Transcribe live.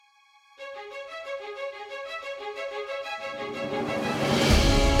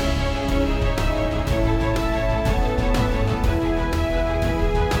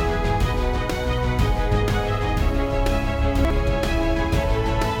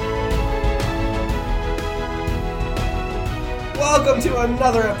welcome to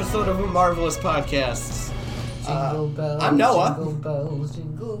another episode of A Marvelous Podcast. Jingle bells, I'm Noah. Jingle bells,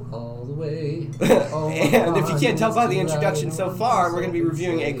 jingle all the way. And if you can't tell by the introduction so far, we're going to be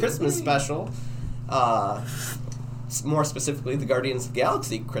reviewing a Christmas special. More specifically, the Guardians of the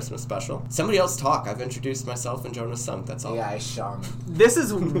Galaxy Christmas special. Somebody else talk. I've introduced myself and Jonas sung. That's all. Yeah, I shung. This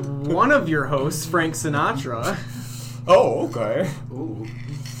is one of your hosts, Frank Sinatra. Oh, okay. Ooh.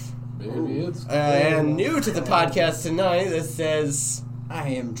 Maybe it's And new to the podcast tonight, this says... I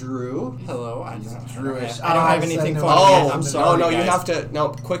am Drew. Hello, I'm not Drewish. I don't have anything no. funny. Oh, I'm sorry. no, you guys. have to... No,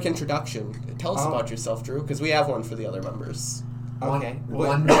 quick introduction. Tell us Oh. about yourself, Drew, because we have one for the other members. Okay.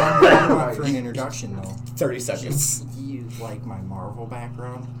 One What do you want for an introduction, though? 30 seconds. You like my Marvel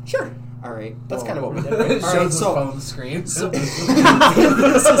background? Sure. All right. That's kind of what we did. It Right? All shows right, the so- phone screen. this is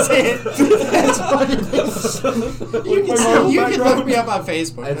it. That's funny. You can look me up on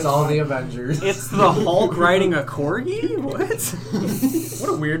Facebook. It's That's all fine. the Avengers. It's the Hulk riding a corgi? What? What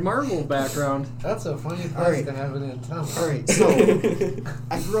a weird Marvel background. That's a funny place Alright. to have it in town. All right, so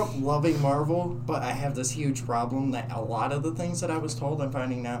I grew up loving Marvel, but I have this huge problem that a lot of the things that I was told I'm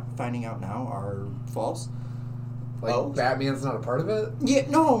finding out now are false. Like, Oh. Batman's not a part of it? Yeah,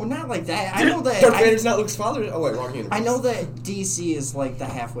 no, not like that. I know that. Darth Vader's not Luke's father? Oh, wait, wrong universe. I know that DC is like the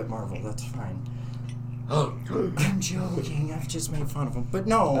half-wit Marvel. That's fine. I'm joking. I've just made fun of them, but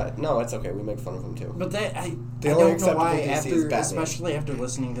no. No, it's okay. We make fun of him, too. But that I The only don't know acceptable why. DC is After, Batman. especially after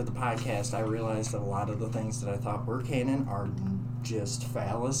listening to the podcast, I realized that a lot of the things that I thought were canon are just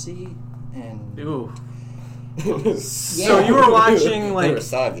fallacy. And Ooh. So So you were watching, They like... were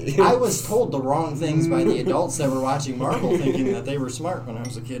savvy. I was told the wrong things by the adults that were watching Marvel, thinking that they were smart when I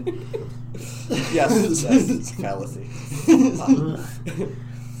was a kid. Yes, fallacy.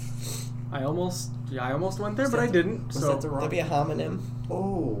 I almost went there, but I didn't. Was So that the wrong? That'd be a homonym.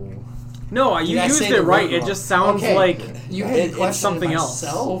 Oh. no, you Did I used say it the right. word It wrong? just sounds Okay. like You had to it's question something else.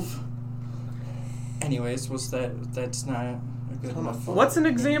 myself. Anyways, that's not a good enough. What's an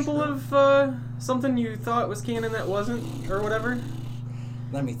example of something you thought was canon that wasn't, or whatever?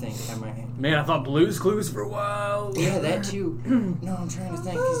 Let me think. Am I? Man, I thought Blue's Clues for a while. Yeah, that too. No, I'm trying to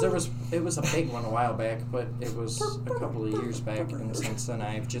think because it was a big one a while back, but it was a couple of years back, and since then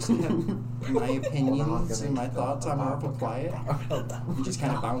I've just kept my opinions and my thoughts on Marvel quiet. Just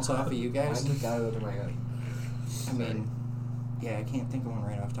kind of bounce off of you I guys. just got it in my head. I mean, yeah, I can't think of one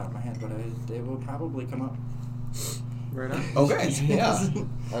right off the top of my head, but it will probably come up. Right on. Okay, yeah.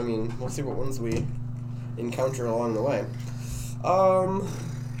 I mean, we'll see what ones we encounter along the way.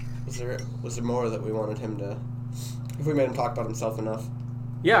 Was there more that we wanted him to... If we made him talk about himself enough?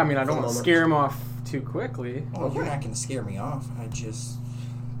 Yeah, I mean, I For don't the want to moment. scare him off too quickly. Oh, you're not gonna scare me off. I'm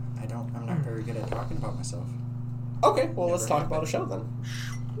not very good at talking about myself. Okay, well, let's Never talk about a show then.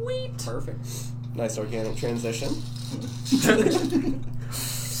 Sweet. Perfect. Nice organic transition.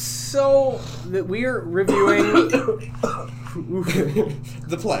 So that we're reviewing,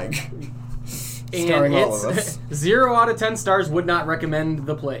 The Plague. and Starring all it's of us. 0 out of 10 stars. Would not recommend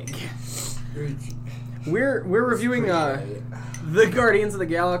The Plague. We're reviewing the Guardians of the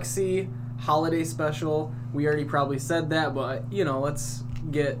Galaxy holiday special. We already probably said that, but you know, let's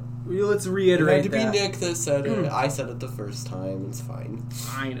It reiterate had to that. be Nick that said it. I said it the first time. It's fine.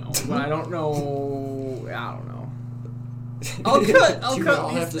 I know, but I don't know. I don't know. I'll cut. You I'll all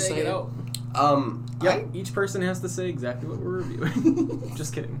cut. have to these say thing it. out. Yeah. Each person has to say exactly what we're reviewing.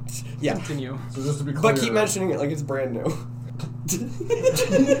 Just kidding. Yeah. Continue. So just to be clear... But keep mentioning it like it's brand new.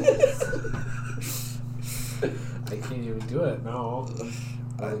 I can't even do it, no.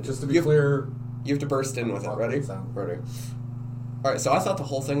 Just to be You- clear... You have to burst in with it. Ready? Sound. Ready. Alright, so I thought the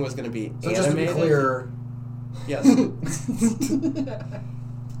whole thing was going to be So animated. just to be clear... Yes.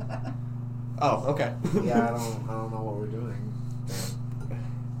 Oh, okay. Yeah, I don't know what we're doing.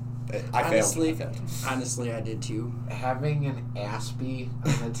 I Honestly, failed. honestly, I did too. Having an Aspie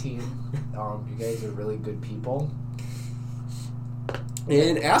on the team, you guys are really good people.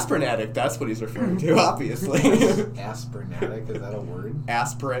 An aspirin addict, that's what he's referring to, obviously. Aspernatic, is that a word?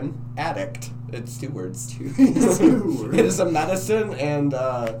 Aspirin addict. It's 2 words. Two words. It is a medicine and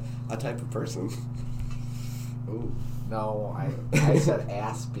a type of person. Ooh. No, I said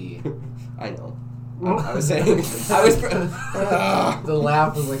Aspie. I know. I was saying... I was... The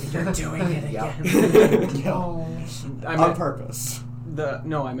laugh was like, you're doing it again. No. I On meant purpose. I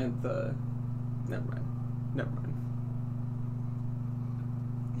meant the. Never mind.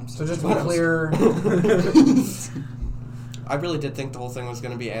 So just to be clear, I really did think the whole thing was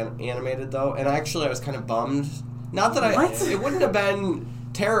going to be animated, though, and actually I was kind of bummed. Not that What? it wouldn't have been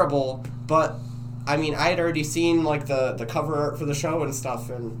terrible, but I mean, I had already seen like the cover art for the show and stuff,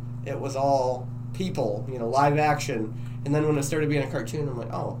 and it was all people, live action. And then when it started being a cartoon, I'm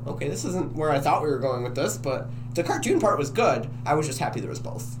like, oh, okay, this isn't where I thought we were going with this, but the cartoon part was good. I was just happy there was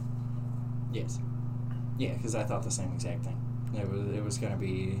both. Yes. Yeah, because I thought the same exact thing. It was going to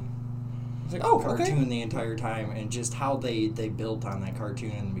be It's like, oh, cartoon okay. the entire time, and just how they built on that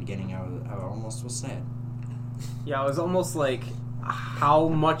cartoon in the beginning, I almost was sad. Yeah, it was almost like how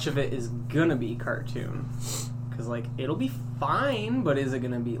much of it is gonna be cartoon? Because like it'll be fine, but is it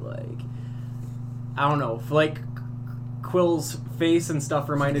gonna be like, I don't know. Like Quill's face and stuff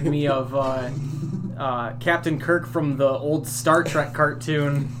reminded me of Captain Kirk from the old Star Trek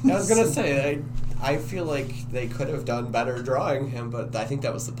cartoon. I was gonna say, I feel like they could have done better drawing him, but I think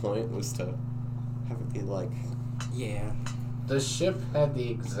that was the point, was to have it be like... Yeah. The ship had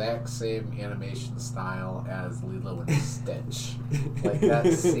the exact same animation style as Lilo and Stitch. Like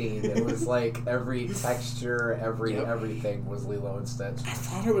that scene, it was like every texture, everything was Lilo and Stitch. I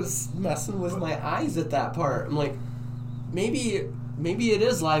thought it was messing with my eyes at that part. I'm like, maybe it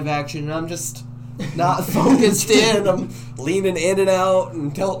is live action and I'm just not focused in. I'm leaning in and out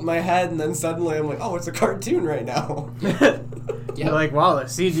and tilting my head, and then suddenly I'm like, oh, it's a cartoon right now. You're like, wow, the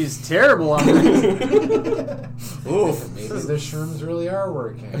CG's terrible on this. Oof. Maybe the shrooms really are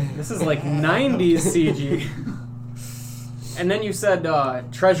working. This is like 90s CG. And then you said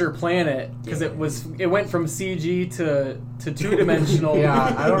Treasure Planet, because it went from CG to two-dimensional.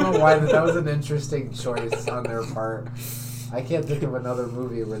 Yeah, I don't know why that was an interesting choice on their part. I can't think of another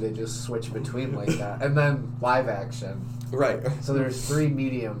movie where they just switch between like that. And then live action. Right. So there's 3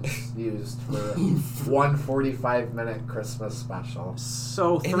 mediums used for one 45-minute Christmas special.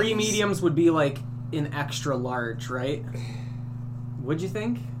 So 3 mediums would be like an extra large, right? Would you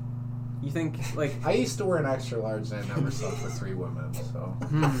think? You think, like... I used to wear an extra large and I never slept with 3 women, so...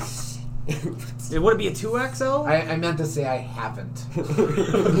 Would it be a 2XL? I meant to say I haven't.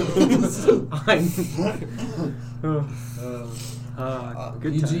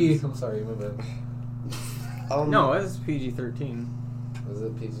 Good PG. times. I'm sorry, my bad. No, it was PG-13. Was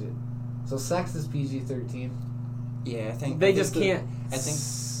it PG? So sex is PG-13? Yeah, I think... They just can't... I think...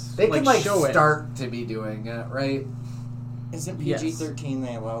 They can, like, show it. start to be doing it, right? Isn't Yes. PG-13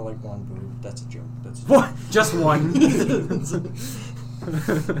 they allow, like, one boob? That's a joke. That's a joke. What? Just one.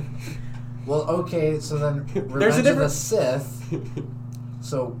 Well, okay, so then There's a Revenge of the difference. Sith,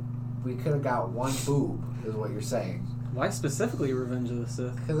 so we could have got one boob, is what you're saying. Why specifically Revenge of the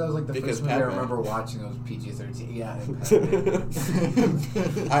Sith? Because that was like the Because first movie I Padme. remember watching that was PG-13. Yeah.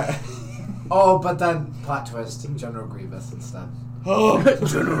 I, But then, plot twist, General Grievous instead. oh.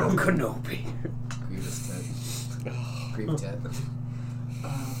 General Kenobi. Grievous tit. Grievous tit.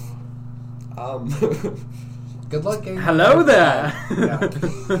 Good luck getting... Hello there. Yeah.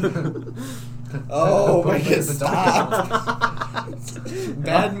 Oh, Put make it it in the stop.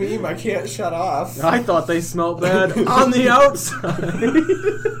 Bad meme, I can't shut off. I thought they smelled bad on the outside.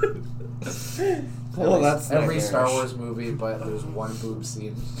 Well, that's every nightmarish. Star Wars movie, but there's one boob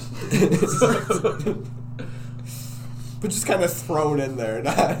scene. But just kind of thrown in there,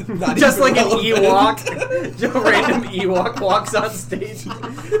 not Just even like an relevant. Ewok. Just a random Ewok walks on stage.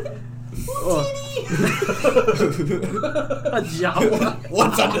 Oh. A Jawa.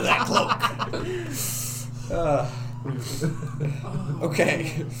 What's under that cloak?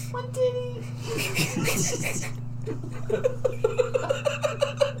 Okay. One titty.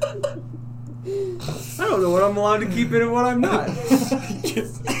 I don't know what I'm allowed to keep in and what I'm not.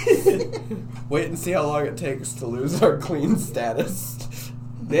 Just wait and see how long it takes to lose our clean status.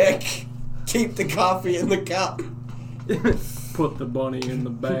 Nick, keep the coffee in the cup. Put the bunny in the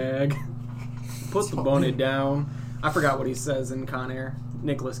bag. Put the bunny down. I forgot what he says in Con Air.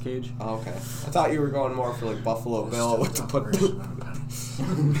 Nicolas Cage. Oh, okay. I thought you were going more for like Buffalo Bill with the put.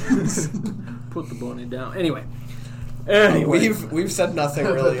 Put the bunny down. Anyway. We've said nothing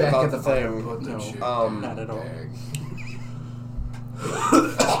really Back about at the fire, thing. put the No, shit not in at all. the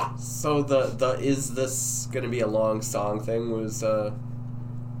bag. So the is this gonna be a long song thing was I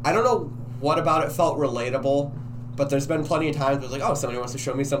don't know what about it felt relatable, but there's been plenty of times where it's like, oh, somebody wants to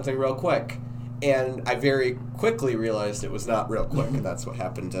show me something real quick, and I very quickly realized it was not real quick, and that's what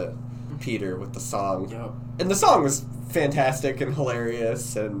happened to Peter with the song. Yep. And the song was fantastic and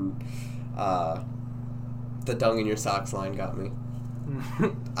hilarious, and the dung in your socks line got me.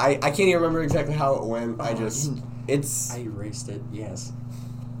 I can't even remember exactly how it went. I erased it, yes.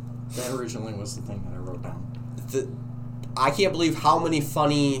 That originally was the thing that I wrote down. I can't believe how many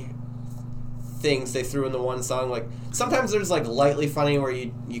funny things they threw in the one song. Like, sometimes there's like lightly funny where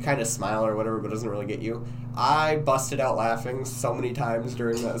you kind of smile or whatever, but it doesn't really get you. I busted out laughing so many times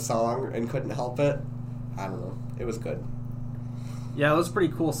during that song and couldn't help it. I don't know. It was good. Yeah, that was a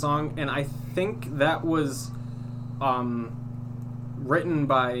pretty cool song, and I think that was written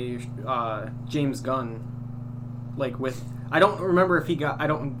by James Gunn. Like with, I don't remember if he got.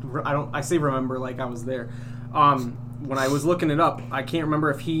 I say remember like I was there. When I was looking it up, I can't remember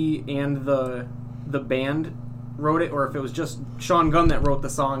if he and the band wrote it or if it was just Sean Gunn that wrote the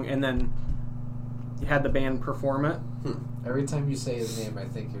song and then had the band perform it. Every time you say his name, I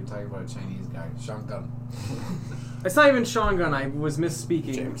think you're talking about a Chinese guy, Sean Gunn. It's not even Sean Gunn. I was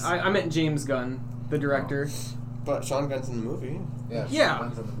misspeaking. James. I meant James Gunn, the director. But Sean Gunn's in the movie. Yeah, Yeah. Sean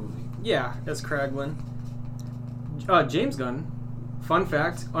Gunn's in the movie. Yeah, as Kraglin. James Gunn, fun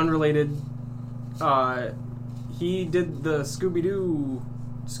fact, unrelated, he did the Scooby-Doo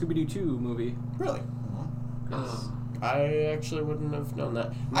 2 movie. Really? Yes. I actually wouldn't have known that. I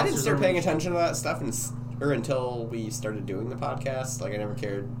didn't Monsters start paying Unleashed. attention to that stuff until we started doing the podcast. Like, I never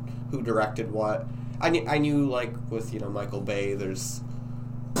cared who directed what. I knew like, with, Michael Bay, there's...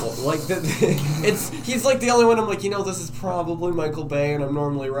 Well, like, he's like the only one I'm like, this is probably Michael Bay, and I'm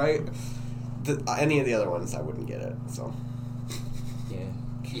normally right. Any of the other ones, I wouldn't get it, so...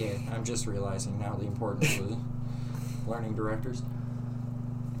 Yeah, I'm just realizing now the importance of learning directors.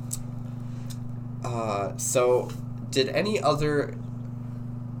 So, did any other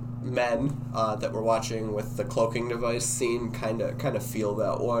men that were watching with the cloaking device scene kind of feel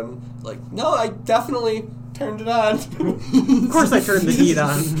that one? Like, no, I definitely turned it on. Of course I turned the heat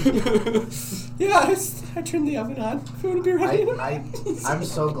on. Yeah, I turned the oven on. Food will be ready. I'm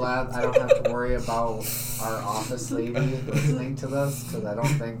so glad I don't have to worry about our office lady listening to this, because I don't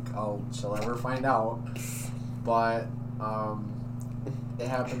think she'll ever find out. But it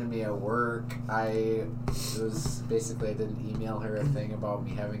happened to me at work. I didn't email her a thing about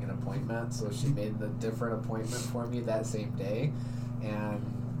me having an appointment, so she made a different appointment for me that same day, and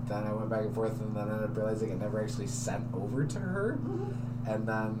then I went back and forth, and then I ended up realizing it never actually sent over to her, and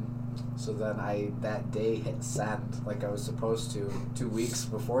then I that day hit send like I was supposed to 2 weeks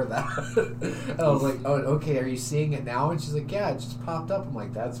before that. And I was like, oh, okay, are you seeing it now? And she's like, yeah, it just popped up. I'm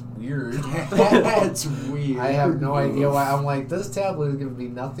like, that's weird. That's weird. I have no idea why. I'm like, this tablet is giving me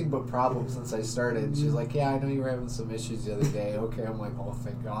nothing but problems since I started. And she's like, yeah, I know you were having some issues the other day. Okay, I'm like, oh,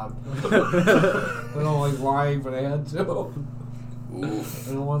 thank God. I don't like lying, but I had to. Oof.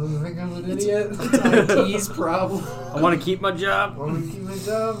 I don't want them to think I'm an idiot. It's IT's problem. I want to keep my job. I want to keep my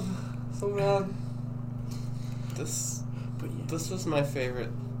job so bad. This was my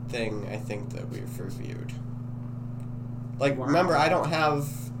favorite thing I think that we've reviewed. Like, Wow. remember, I don't have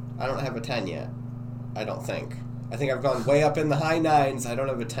a 10 yet. I don't think. I think I've gone way up in the high 9s. I don't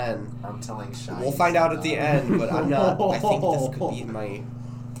have a 10. I'm telling Shy. We'll find out at the end, but I'm not. I think this could be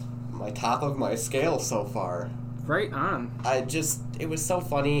my top of my scale so far. Right on. It was so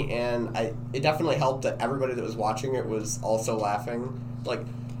funny, and it definitely helped that everybody that was watching it was also laughing. Like,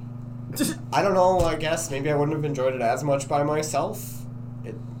 I don't know, I guess maybe I wouldn't have enjoyed it as much by myself.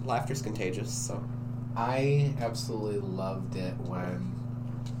 Laughter's contagious, so. I absolutely loved it when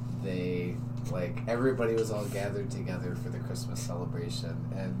everybody was all gathered together for the Christmas celebration,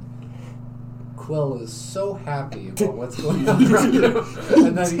 and Quill is so happy about what's going on around him,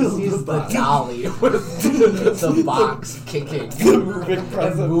 and then he sees the dolly with the box kicking The moving and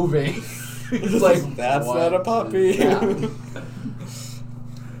present. moving. He's like, That's what? not a puppy. Yeah.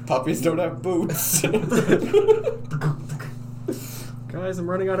 Puppies don't have boots. Guys, I'm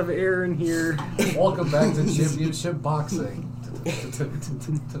running out of air in here. Welcome back to Championship Boxing.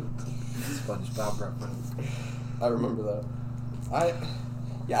 SpongeBob reference. I remember that.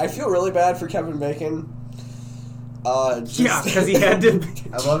 I feel really bad for Kevin Bacon. Yeah, because he had to.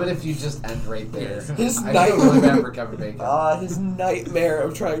 I love it if you just end right there. His I feel really bad for Kevin Bacon. His nightmare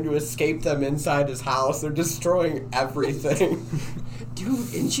of trying to escape them inside his house. They're destroying everything.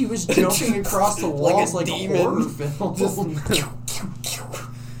 Dude, and she was jumping across the walls like a demon. horror film.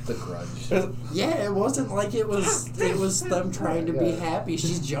 The Grudge. Yeah, it wasn't like it was them trying to be happy.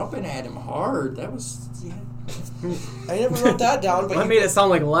 She's jumping at him hard. That was I never wrote that down, but That made it sound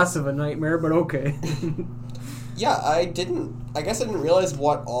like less of a nightmare, but okay. yeah, I guess I didn't realize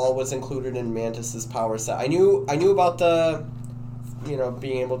what all was included in Mantis's power set. I knew about the,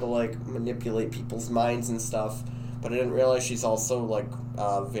 being able to like manipulate people's minds and stuff, but I didn't realize she's also like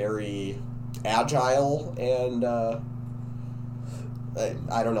very agile and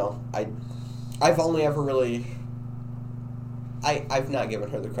I don't know. I've only ever really I've not given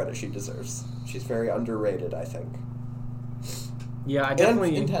her the credit she deserves. She's very underrated, I think. Yeah, I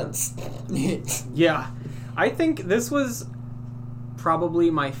definitely. And intense. Yeah. I think this was probably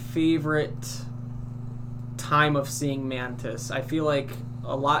my favorite time of seeing Mantis. I feel like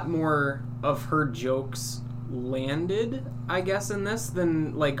a lot more of her jokes landed, I guess, in this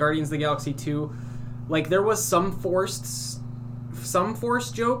than like Guardians of the Galaxy 2. Like there was some forced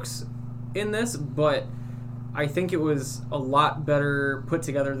jokes in this, but I think it was a lot better put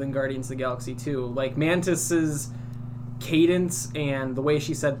together than Guardians of the Galaxy 2. Like Mantis's cadence and the way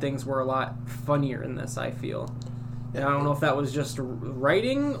she said things were a lot funnier in this, I feel. And I don't know if that was just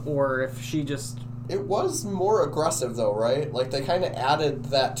writing or if she just... It was more aggressive, though, right? Like, they kind of added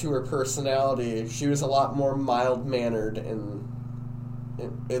that to her personality. She was a lot more mild-mannered, and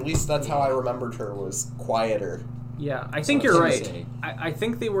at least that's how I remembered her, was quieter. Yeah, I think you're right. I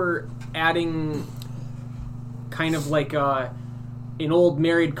think they were adding kind of like an old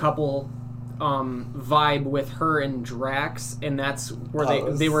married couple vibe with her and Drax, and that's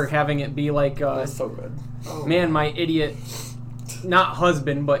where they were having it be like... that was so good. Man, my idiot, not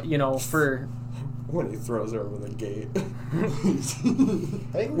husband, but, you know, for... When he throws her over the gate. I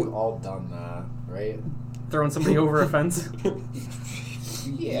think we've all done that, right? Throwing somebody over a fence.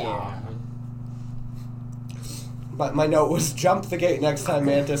 Yeah. But my note was, jump the gate next time,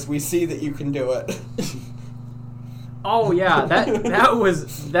 Mantis. We see that you can do it. Oh, yeah, that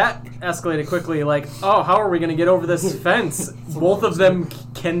escalated quickly. Like, oh, how are we going to get over this fence? Both of them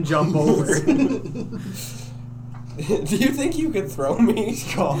can jump over. Do you think you could throw me?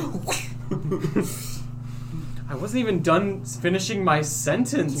 I wasn't even done finishing my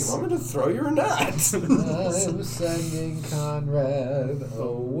sentence. You want me to throw you or not? I'm sending Conrad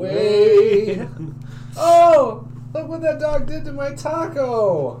away. Oh, look what that dog did to my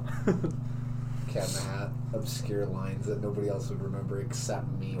taco. Cat in the Hat. Obscure lines that nobody else would remember except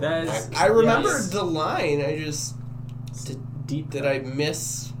me. I remembered the line. I just did I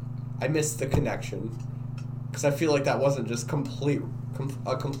miss the connection, because I feel like that wasn't just a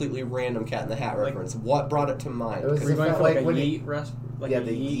completely random Cat in the Hat reference. What brought it to mind? It was like a when yeet yeah,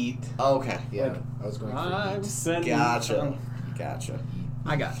 the yeet. Oh, okay. Yeah, like, I was going for I'm yeet. sending. Gotcha.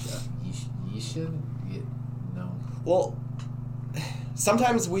 I gotcha. Yeeshin? No. Well,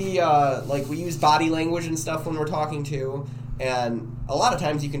 sometimes we use body language and stuff when we're talking too, and a lot of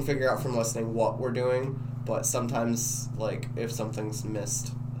times you can figure out from listening what we're doing, but sometimes, like, if something's missed,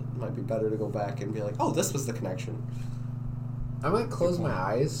 it might be better to go back and be like, oh, this was the connection. I might close my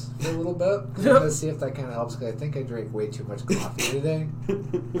eyes for a little bit to see if that kind of helps, because I think I drank way too much coffee today.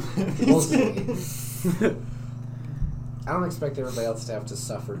 We'll see. I don't expect everybody else to have to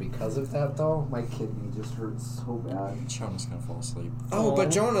suffer because of that, though. My kidney just hurts so bad. Jonah's gonna fall asleep. Oh,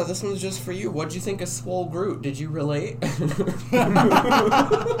 but Jonah, this one's just for you. What'd you think of Swole Groot? Did you relate?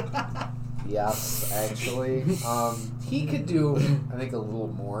 Yes, actually. He could do, I think, a little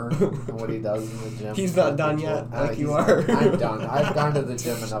more than what he does in the gym. He's not done yet, like you are. I'm done. I've gone to the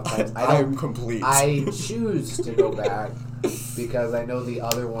gym enough times. I'm complete. I choose to go back because I know the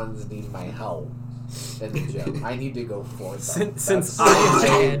other ones need my help in the gym. I need to go for them. Since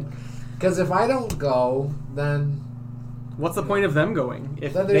I because if I don't go, then what's the point of them going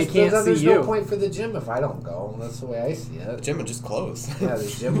if then they can't see there's you? no point for the gym if I don't go. That's the way I see it. The gym would just close. Yeah, the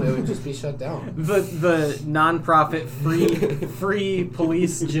gym would just be shut down. The non-profit free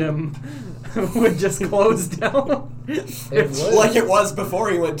police gym would just close down. It would. Like it was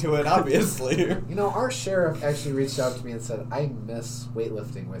before he went to it, obviously. You know, our sheriff actually reached out to me and said, I miss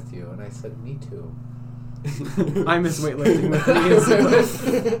weightlifting with you. And I said, me too. I miss weightlifting with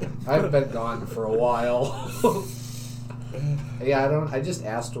you. I've been gone for a while. Yeah, I just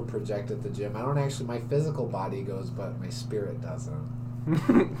astral project at the gym. I don't actually, my physical body goes, but my spirit doesn't.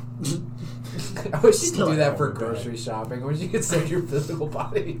 I wish you could do that for grocery shopping. I wish you could send your physical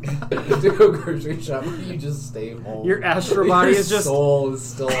body to go grocery shopping. You just stay home. Your astral body is just... Your soul is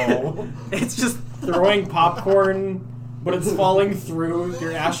still home. It's just throwing popcorn, but it's falling through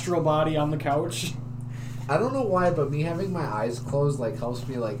your astral body on the couch. I don't know why, but me having my eyes closed helps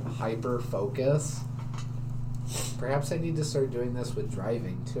me hyper focus. Perhaps I need to start doing this with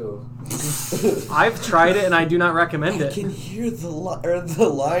driving too. I've tried it and I do not recommend I it. can hear the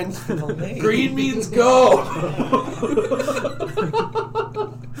lines from the lake. Green means go.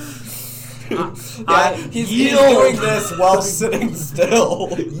 He's doing this while sitting still.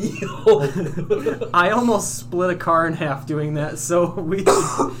 I almost split a car in half doing that, so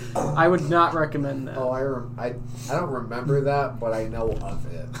I would not recommend that. Oh, I don't remember that, but I know of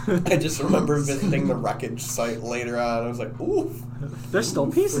it. I just remember visiting the wreckage site later on. I was like, ooh. There's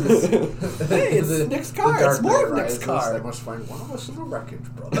still pieces. Hey, it's Nick's car. The It's Dark more Knight of Nick's Rises, car. They must find one of us in the wreckage,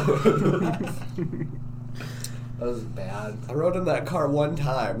 brother. That was bad. I rode in that car one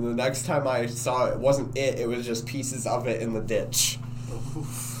time. The next time I saw it, it wasn't it. It was just pieces of it in the ditch.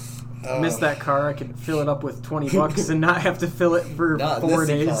 miss that car, I could fill it up with $20 and not have to fill it for Not 4 this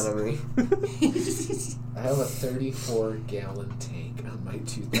days. economy. I have a 34-gallon tank on my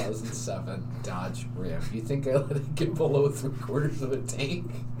 2007 Dodge Ram. You think I let it get below 3/4 of a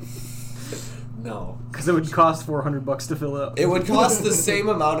tank? No. Because it would cost $400 to fill it up. It would cost the same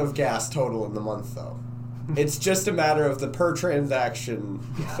amount of gas total in the month, though. It's just a matter of the per transaction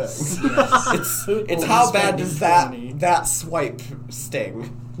thing. It's how bad does that swipe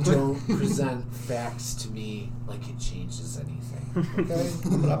sting? Don't present facts to me like it changes anything. Okay?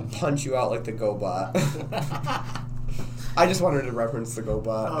 I'm gonna punch you out like the GoBot. I just wanted to reference the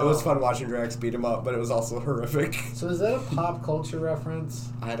GoBot. It was fun watching Drax beat him up, but it was also horrific. So is that a pop culture reference?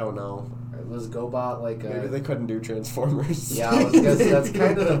 I don't know. Was GoBot like a... Maybe they couldn't do Transformers. Yeah, I was guessing that's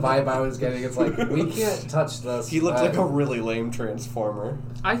kind of the vibe I was getting. It's like, we can't touch this. He looked like a really lame Transformer.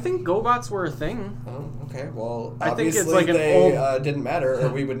 I think GoBots were a thing. Oh, okay. Well, I think obviously it's like an they old- didn't matter, or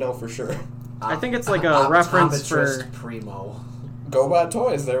we would know for sure. I think it's like a reference for... Optometrist Primo. GoBot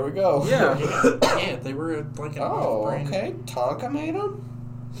toys, there we go. Yeah. Yeah, they were like an Oh, off-brand. okay. Tonka made them?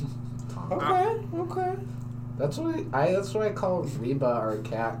 Okay. That's what I call Reba, our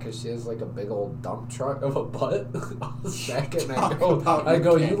cat, because she has like a big old dump truck of a butt. I'll stack it and I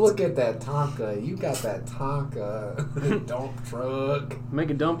go, you look at that Tonka, you got that Tonka dump truck.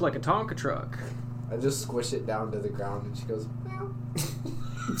 Make a dump like a Tonka truck. I just squish it down to the ground and she goes, meow.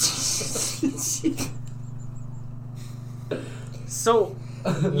 So,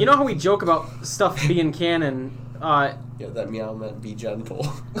 you know how we joke about stuff being canon? Yeah, that meow meant be gentle.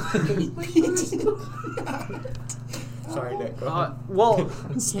 Sorry, Nick. Go ahead. Well,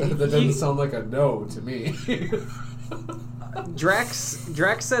 That doesn't sound like a no to me. Drax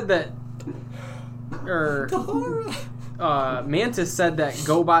said that, or Mantis said that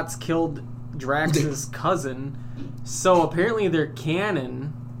GoBots killed Drax's cousin, so apparently they're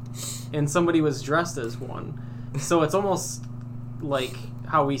canon, and somebody was dressed as one. So it's almost like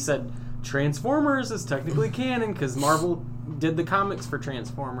how we said Transformers is technically canon because Marvel did the comics for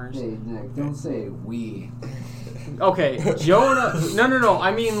Transformers. Hey, Nick, don't say we. Okay, Jonah. No.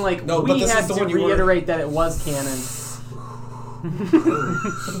 I mean, like, No, but we this had is the to one you were- reiterate that it was canon.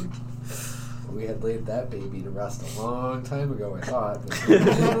 We had laid that baby to rest a long time ago, I thought. But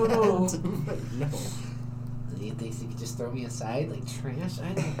No. Do you think you could just throw me aside like trash?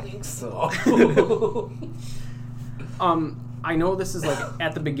 I don't think so. I know this is like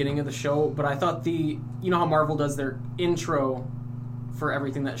at the beginning of the show, but I thought you know how Marvel does their intro for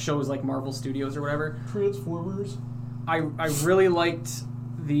everything that shows like Marvel Studios or whatever. Transformers. I really liked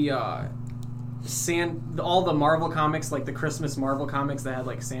the all the Marvel comics, like the Christmas Marvel comics that had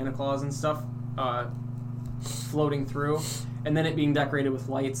like Santa Claus and stuff floating through, and then it being decorated with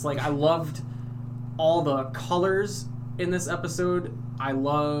lights. Like I loved all the colors in this episode. I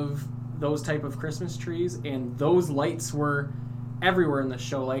love those type of Christmas trees, and those lights were everywhere in the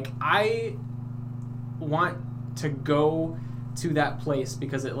show. Like I want to go to that place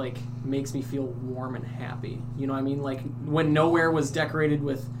because it like makes me feel warm and happy. You know what I mean? Like when Nowhere was decorated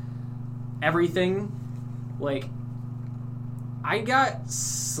with everything, like I got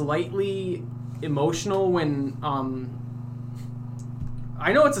slightly emotional when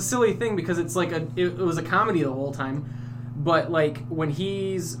I know it's a silly thing because it's like it was a comedy the whole time, but like when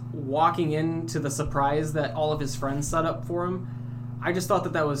he's walking into the surprise that all of his friends set up for him, I just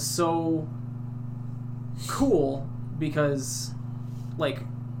thought that was so cool because like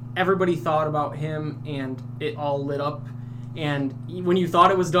everybody thought about him and it all lit up, and when you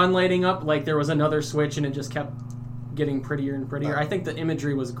thought it was done lighting up, like there was another switch and it just kept getting prettier and prettier. I think the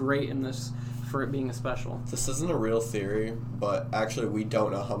imagery was great in this for it being a special. This isn't a real theory, but actually we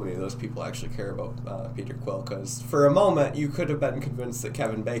don't know how many of those people actually care about Peter Quill, because for a moment you could have been convinced that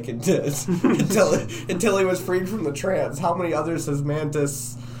Kevin Bacon did until he was freed from the trance. How many others has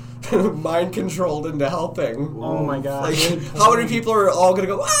Mantis mind controlled into helping? Oh my god. Like, how many people are all gonna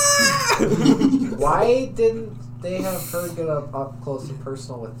go, ah! Why didn't they have her get up close and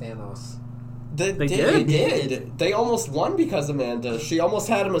personal with Thanos? They They did. did. They almost won because of Mantis. She almost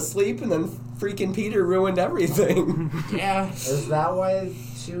had him asleep, and then freaking Peter ruined everything. Yeah. Is that why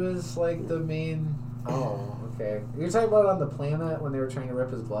she was like the main? Oh, okay. You're talking about on the planet when they were trying to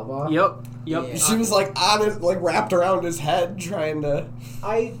rip his glove off? Yep. Yeah. She was like on it, like wrapped around his head, trying to.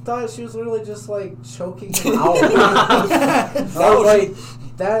 I thought she was literally just like choking him out. No, like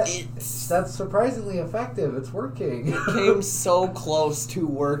that's surprisingly effective. It's working. Came so close to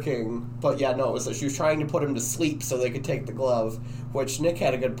working, but yeah, no, it was that she was trying to put him to sleep so they could take the glove. Which Nick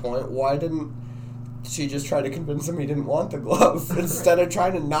had a good point. Why didn't she just tried to convince him he didn't want the glove instead of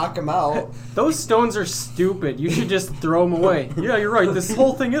trying to knock him out. Those stones are stupid. You should just throw them away. Yeah, you're right. This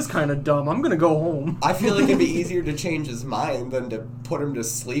whole thing is kind of dumb. I'm gonna go home. I feel like it'd be easier to change his mind than to put him to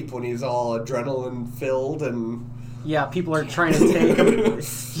sleep when he's all adrenaline filled and. Yeah, people are trying to take him.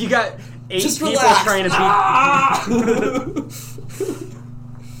 You got 8 Just people relax. trying to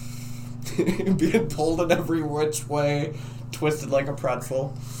beat. Being pulled in every which way, twisted like a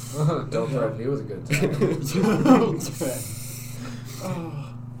pretzel. Don't threaten me was a good time.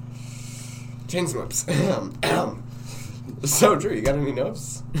 Chain slips. So, Drew, you got any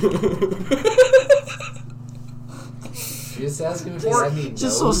notes? You just ask him if he had any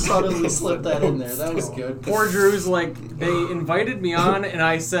Just so notes. subtly slip that in there. That was good. Poor Drew's like, they invited me on, and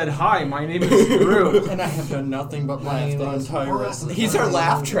I said, "Hi, my name is Drew." And I have done nothing but laugh the entire rest of the He's time. our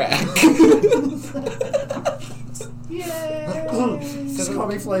laugh track. Just call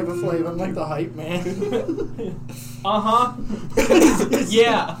me Flava Flav. I'm like the hype man.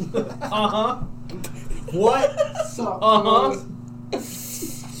 Yeah. What?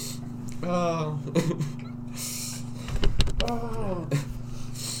 Oh. Oh.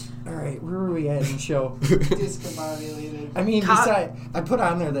 All right, where were we at in the show? Discombobulated. I mean, besides, I put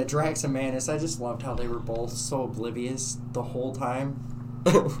on there that Drax and Mantis. I just loved how they were both so oblivious the whole time.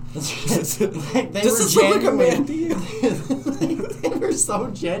 Like, they Does were this look like a genuine. man to you? They were so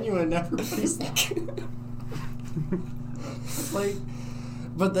genuine. Everybody's like,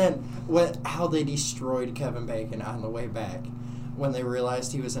 but then how they destroyed Kevin Bacon on the way back when they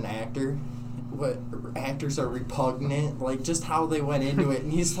realized he was an actor. What actors are repugnant, like just how they went into it,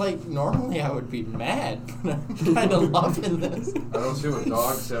 and he's like, normally I would be mad, but I'm kind of loving this. I don't see what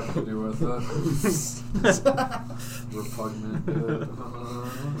dogs have to do with it.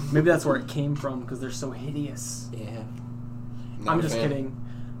 Repugnant. Maybe that's where it came from, because they're so hideous. Yeah. Not I'm a just fan. kidding.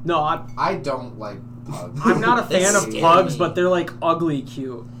 No, I don't like pugs. I'm not a fan of Scary. pugs, but they're like ugly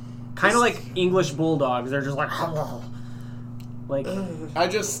cute. Kind of like English bulldogs. They're just like, like, I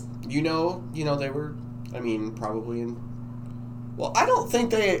just, they were, probably in. Well, I don't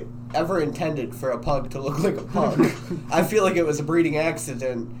think they ever intended for a pug to look like a pug. I feel like it was a breeding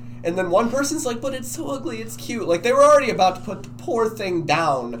accident. And then one person's like, but it's so ugly, it's cute. Like, they were already about to put the poor thing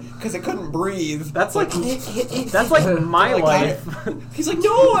down because it couldn't breathe. that's like my Like, life. He's like,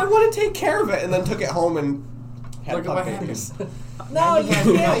 no, I want to take care of it. And then took it home and had Look at pug what babies. happens. No,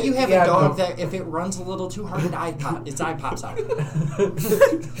 you have Yeah, a dog no. that if it runs a little too hard, its eye pops out.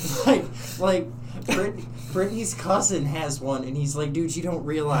 like Brittany's cousin has one, and he's like, dude, you don't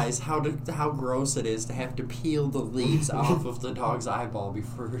realize how gross it is to have to peel the leaves off of the dog's eyeball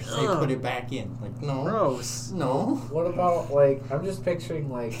before they put it back in. Like, no, Gross. no. What about, like, I'm just picturing,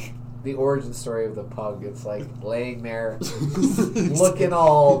 like, the origin story of the pug. It's, like, laying there, looking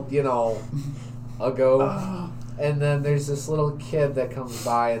all, ago. And then there's this little kid that comes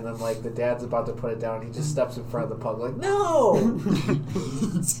by, and then, like, the dad's about to put it down. He just steps in front of the pug, like, no!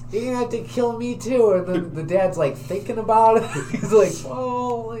 You're gonna have to kill me, too. And then the dad's, like, thinking about it. He's like,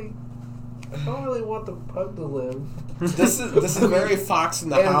 oh, like, I don't really want the pug to live. This is very Fox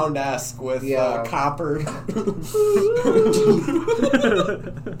and the And- Hound-esque with Yeah. Copper.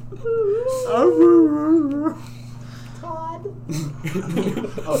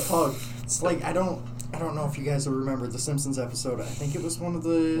 A pug. It's like I don't know if you guys will remember the Simpsons episode. I think it was one of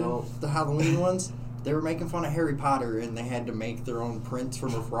the Halloween ones. They were making fun of Harry Potter, and they had to make their own prints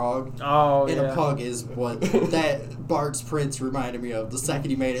from a frog. Oh, And yeah. a pug is what that Bart's prints reminded me of. The second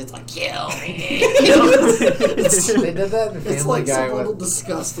he made it, it's like, kill me. They did that in It's Family like Guy some little with...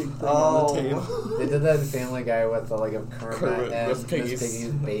 disgusting thing on the table. They did that in Family Guy with like a Kermit Kermit and with Miss Piggy's.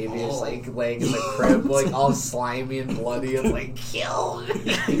 Piggy's baby just like laying in the crib, like all slimy and bloody, and like kill me.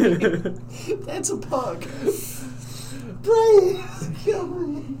 That's a pug. Please, kill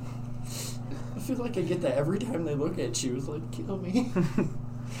me. I feel like I get that every time they look at you. It's like, kill me.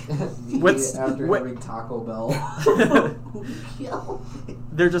 What's- After what- having Taco Bell. Kill me.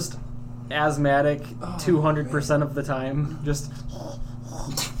 They're just asthmatic Oh, 200% of the time. Just.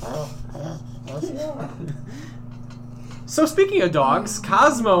 So speaking of dogs,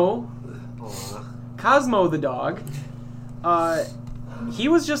 Cosmo the dog, he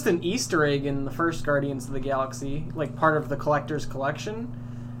was just an Easter egg in the first Guardians of the Galaxy, like part of the collector's collection.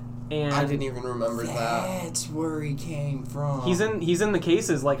 And I didn't even remember that. That's where he came from. he's in the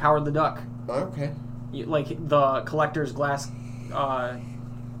cases like Howard the Duck, Okay. like the collector's glass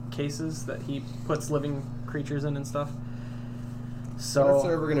cases that he puts living creatures in and stuff. So, if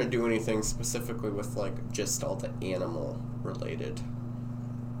they're So ever gonna do anything specifically with like just all the animal related,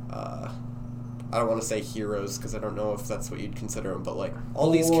 I don't want to say heroes because I don't know if that's what you'd consider them, but like all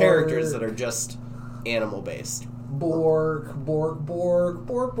these Or- characters that are just animal based. Borg, Borg, Borg,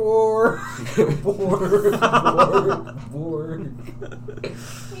 Borg, Borg, Borg, Borg, Borg.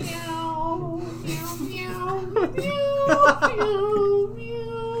 Meow, meow, meow, meow,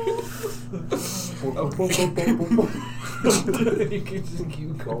 meow. You can just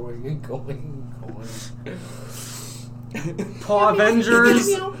keep going and going and going. Paw Avengers.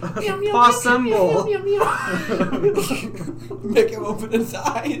 Paw Assemble. Make him open his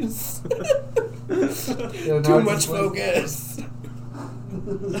eyes. Yeah, Too much focus.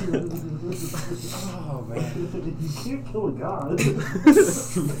 Oh man. You can't kill a god.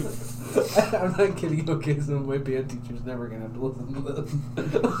 I'm not kidding. Okay, so my band teacher's never gonna have to listen to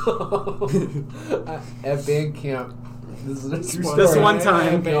this. At band camp, this is a true story. This one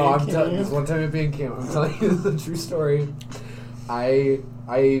time. No, I'm telling this one time at band camp. I'm telling you, this is a true story. I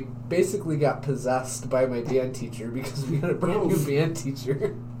basically got possessed by my band teacher because we had a brand new band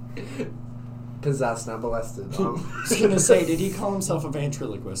teacher. Possessed, not molested. I was gonna say, did he call himself a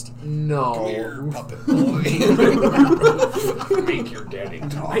ventriloquist? No. Come here, puppet boy. Make your daddy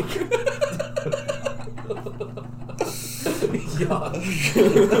talk.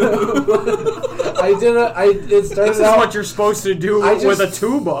 It started This is out, what you're supposed to do with a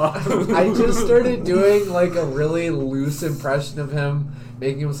tuba. I just started doing like a really loose impression of him,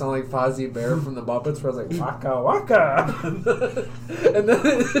 making him sound like Fozzie Bear from the Muppets, where I was like, waka waka. And then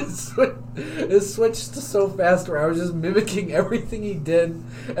it switched so fast where I was just mimicking everything he did.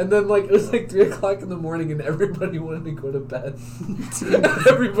 And then like it was like 3 o'clock in the morning and everybody wanted to go to bed.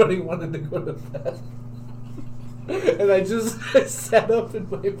 Everybody wanted to go to bed. And I sat up in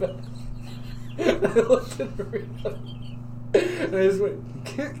my bed. And I looked at everybody. And I just went, you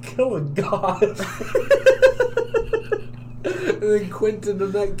can't kill a god. And then Quentin,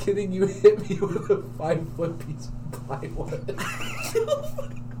 I'm not kidding you, hit me with a 5-foot piece of plywood.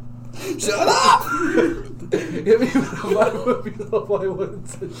 Shut up! Hit me with a 5-foot piece of plywood and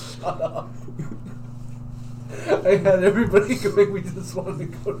said, shut up. I had everybody going, we just wanted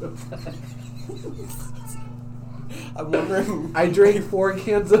to go to bed. I'm wondering. I drank 4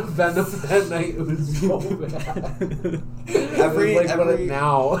 cans of Venom that night. It was so bad. Every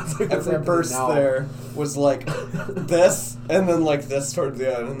now. It's like every burst now. there was like this, and then like this toward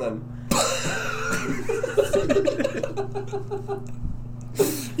the end, and then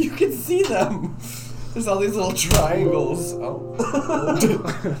you can see them. There's all these little triangles. Oh.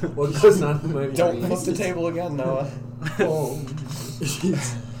 What goes on in my Don't brain? flip the table again, Noah. Oh.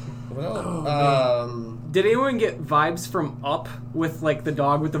 Well, Did anyone get vibes from Up with like the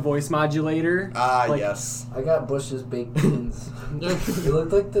dog with the voice modulator? Like, yes. I got Bush's Baked Beans. It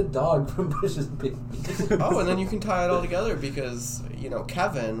looked like the dog from Bush's Baked Beans. Oh, and then you can tie it all together because, you know,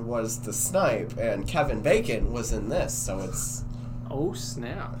 Kevin was the snipe and Kevin Bacon was in this, so it's Oh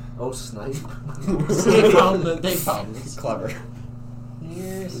snap! Oh, Snipe. They found this. clever.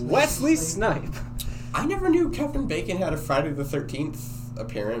 Wesley Snipe. I never knew Kevin Bacon had a Friday the 13th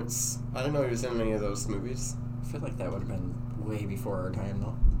appearance. I didn't know he was in any of those movies. I feel like that would have been way before our time,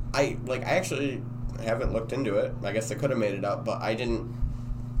 though. I actually haven't looked into it. I guess I could have made it up, but I didn't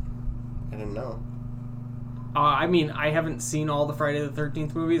know. I mean, I haven't seen all the Friday the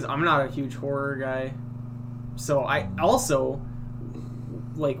 13th movies. I'm not a huge horror guy. So I also,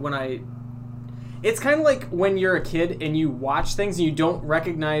 like, it's kind of like when you're a kid and you watch things and you don't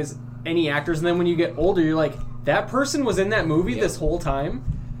recognize any actors, and then when you get older, you're like, that person was in that movie this whole time?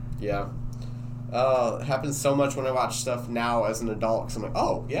 Yeah. It happens so much when I watch stuff now as an adult, because I'm like,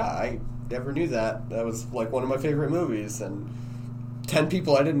 oh, yeah, I never knew that. That was, like, one of my favorite movies, and 10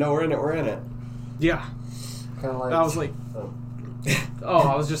 people I didn't know were in it. Yeah. Kind of like. I was like,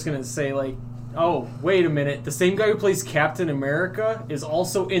 I was just going to say, like, oh, wait a minute. The same guy who plays Captain America is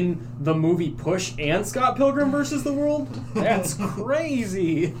also in the movie Push and Scott Pilgrim vs. the World? That's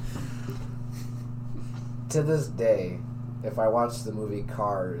crazy. To this day, if I watch the movie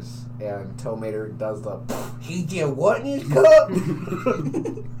Cars and Tow Mater does the he get what in his cup?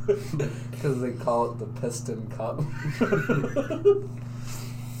 Because they call it the piston cup.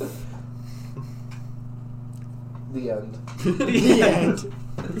 The end. The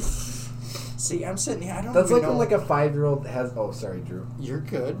end. See, I'm sitting here. I don't. That's even like know. when like a 5-year-old has. Oh, sorry, Drew. You're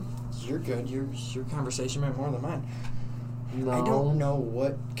good. You're good. Your conversation meant more than mine. No. I don't know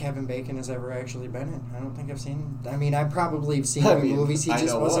what Kevin Bacon has ever actually been in. I don't think I've seen. I mean, I probably have seen the movies. He I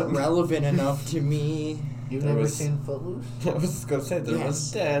just know wasn't one. relevant enough to me. You've There never was- seen Footloose? I was going to say, there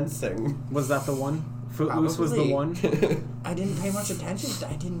was Yes. dancing. Was that the one? Footloose was the Probably. one? I didn't pay much attention.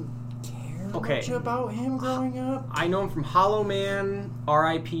 I didn't care Okay. much about him growing up. I know him from Hollow Man,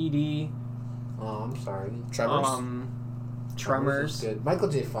 R.I.P.D. Oh, I'm sorry. Tremors? Tremors. was good. Michael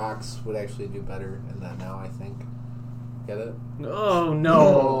J. Fox would actually do better in that now, I think. Get it? Oh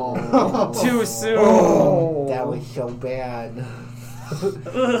no! Oh. Too soon. Oh, that was so bad.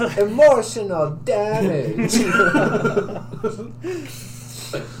 Emotional damage.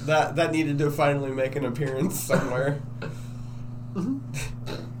 That needed to finally make an appearance somewhere.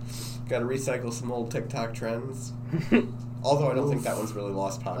 Got to recycle some old TikTok trends. Although I don't think that one's really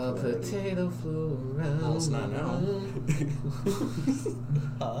lost A popularity. potato flew around. Well, it's not now.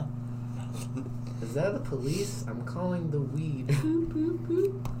 Huh? Is that the police? I'm calling the weed.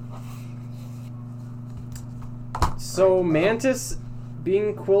 So Mantis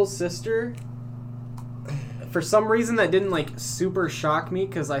being Quill's sister, for some reason that didn't like super shock me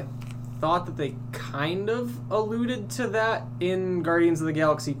because I thought that they kind of alluded to that in Guardians of the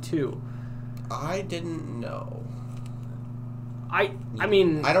Galaxy 2. I didn't know. I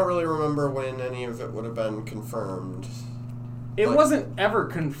mean, I don't really remember when any of it would have been confirmed. it like- wasn't ever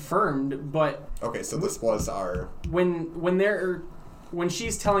confirmed, but Okay, so this was our... when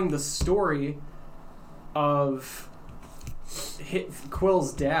she's telling the story of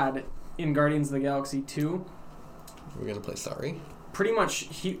Quill's dad in Guardians of the Galaxy 2, We're going to play Sorry? pretty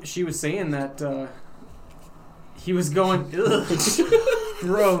much she was saying that he was going, ugh,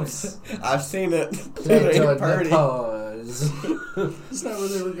 gross. I've seen it. Play to Party. the pause. That's not where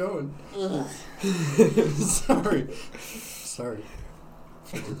they were going. Sorry.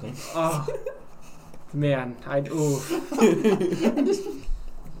 Oh, man, ooh.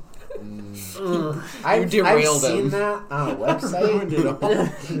 Ugh. I've derailed seen him. that on a Ruined it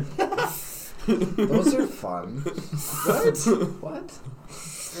website. Those are fun. What?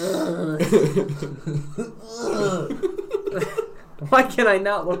 Why can I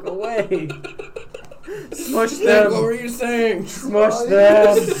not look away? Smush What them. were you saying? Smush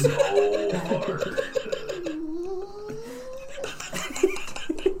them.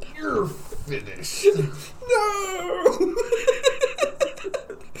 You're finished. No!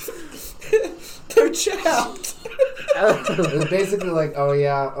 They're chapped. It was basically like, oh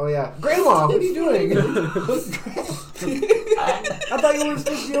yeah. Grandma, what are you doing? I thought you were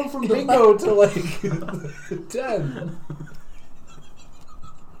supposed to go from bingo to like 10.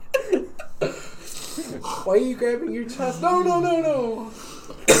 Why are you grabbing your chest? No.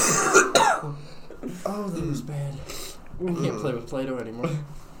 Oh, that was bad. I can't play with Play-Doh anymore.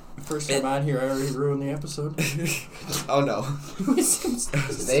 First time on here, I already ruined the episode. Oh no.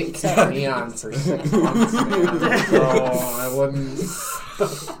 They kept me on for 6 months, man. So I wouldn't.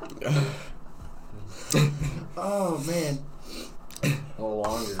 Oh, man. A little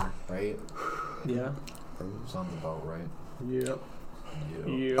longer, right? Yeah. Sounds about right. Yep.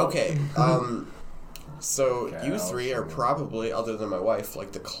 Yeah. Okay, so you Cows, three are yeah. probably, other than my wife,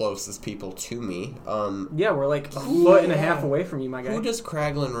 like the closest people to me. Yeah, we're like a foot and a half away from you, my guy. Who does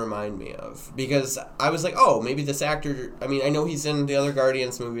Kraglin remind me of? Because I was like, oh, maybe this actor... I mean, I know he's in the other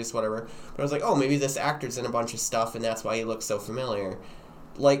Guardians movies, whatever. But I was like, oh, maybe this actor's in a bunch of stuff, and that's why he looks so familiar.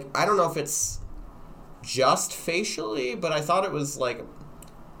 Like, I don't know if it's just facially, but I thought it was, like,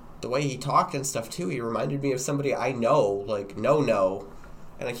 the way he talked and stuff, too. He reminded me of somebody I know, like, no,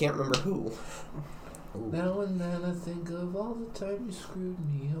 and I can't remember who. Now and then I think of all the time you screwed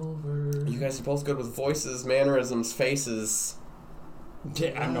me over. You guys are both good with voices, mannerisms, faces.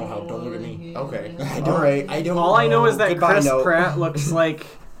 I know how. Don't look at me. Okay. I All right. All I know is that Goodbye, Chris note. Pratt looks like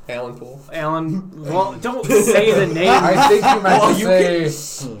Alan Poole. Alan. Well, don't say the name. I think you meant Well, to you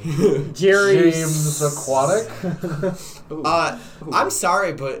say Jerry James Aquatic. I'm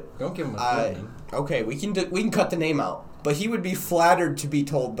sorry, but Don't give him a name. okay, we can cut the name out. But he would be flattered to be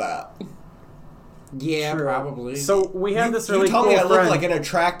told that. Yeah, True. probably. So we have this really you tell cool me I look friend. like an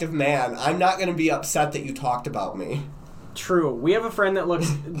attractive man. I'm not going to be upset that you talked about me. True. We have a friend that looks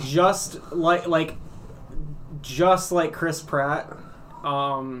just like Chris Pratt.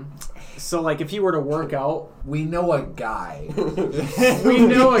 So like if he were to work out, We know a guy. we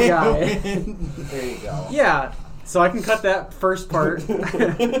know a guy. There you go. Yeah. So I can cut that first part.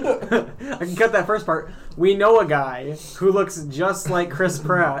 I can cut that first part. We know a guy who looks just like Chris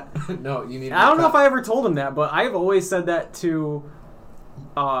Pratt. No, you need. I don't know if I ever told him that, but I've always said that to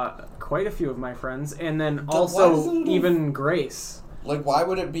quite a few of my friends, and then why also is it- even Grace. Like, why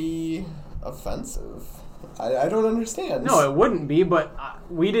would it be offensive? I don't understand. No, it wouldn't be, but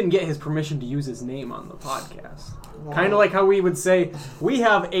we didn't get his permission to use his name on the podcast. Kind of like how we would say, we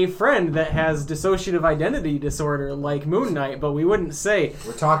have a friend that has dissociative identity disorder like Moon Knight, but we wouldn't say,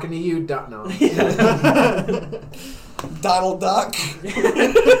 We're talking to you, no. Donald Duck.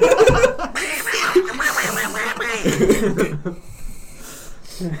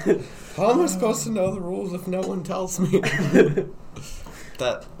 How am I supposed to know the rules if no one tells me?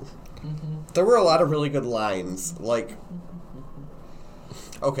 That there were a lot of really good lines. Like,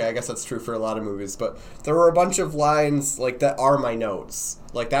 okay, I guess that's true for a lot of movies, but there were a bunch of lines like that are my notes.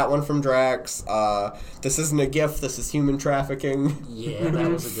 Like that one from Drax. This isn't a gift. This is human trafficking. Yeah, that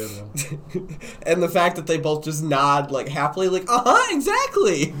was a good one. And the fact that they both just nod like happily, like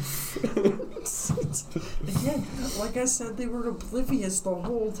exactly. Again, like I said, they were oblivious the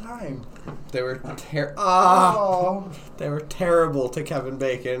whole time. They were Oh. they were terrible to Kevin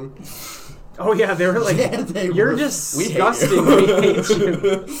Bacon. Oh yeah, they were like, Yeah, they you're were. disgusting. We hate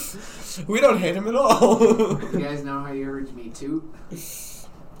you. We don't hate him at all. You guys know how you heard me toot?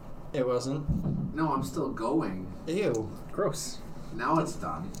 It wasn't. No, I'm still going. Ew. Gross. Now it's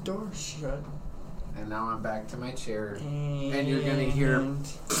done. Door shut. And now I'm back to my chair. And you're gonna hear...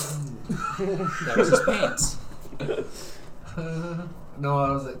 That was his pants. No,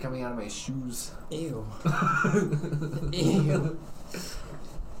 that was it coming out of my shoes. Ew. Ew.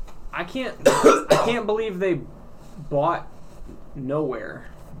 I can't believe they bought Nowhere.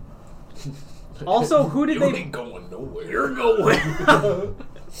 Also, who did they? ain't going nowhere. You're going.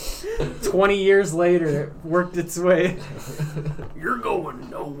 20 years later, it worked its way. You're going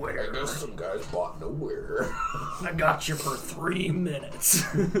nowhere. I guess some guys bought nowhere. I got you for 3 minutes.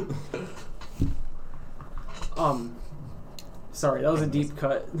 Sorry, that was a deep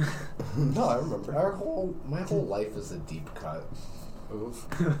cut. No, I remember. My whole life is a deep cut.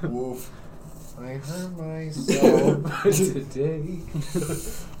 Oof. Woof. I hurt myself today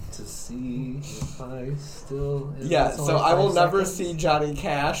to see if I still. Yeah, so I will never see Johnny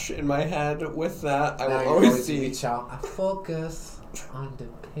Cash in my head with that. I will Now you always see. reach out. I focus on the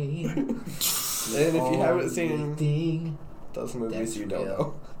pain. And if you haven't seen Everything those movies, that's you don't real.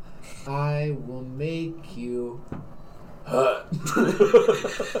 know. I will make you hurt.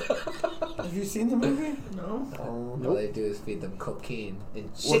 Have you seen the movie? No. Oh. All they do is feed them cocaine and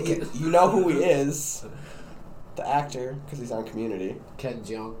Well, chicken. you know who he is. The actor, because he's on Community. Ken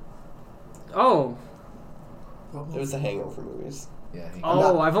Jeong. Oh, It was the Hangover movies. Yeah.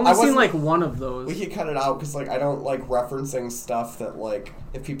 I've only seen like one of those. We could cut it out because, like, I don't like referencing stuff that, like,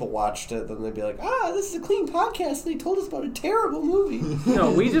 if people watched it, then they'd be like, this is a clean podcast. They told us about a terrible movie.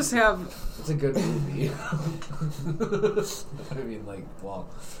 No, we just have. It's a good movie. I mean, like, well,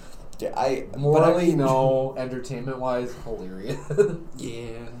 Yeah, I morally, no. Entertainment-wise, hilarious.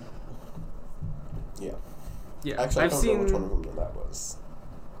 Yeah. Yeah. Yeah, Actually, I I've don't know which one of them that was.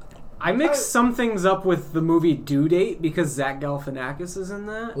 I mixed some things up with the movie Due Date because Zach Galifianakis is in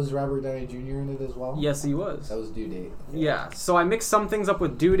that. Was Robert Downey Jr. in it as well? Yes, he was. That was Due Date. Yeah, so I mixed some things up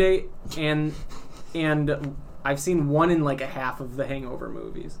with Due Date, and I've seen one in like a half of the Hangover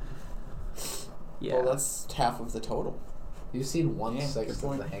movies. Yeah. Well, that's half of the total. You've seen 1/6 good of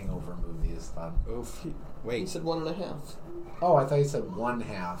point. the Hangover movies, then. Oof. You Wait. said 1.5. Oh, I thought you said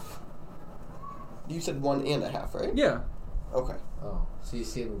 1/2. You said 1.5, right? Yeah. Okay. Oh, so you've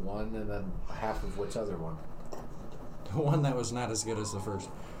seen one and then half of which other one? The one that was not as good as the first.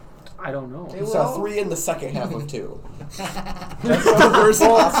 I don't know. You saw 3 in the second half of 2. That's the worst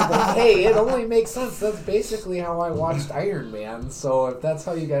possible. Hey, it only makes sense. That's basically how I watched Iron Man. So if that's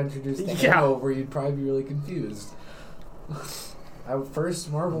how you got introduced to Yeah. Hangover, you'd probably be really confused.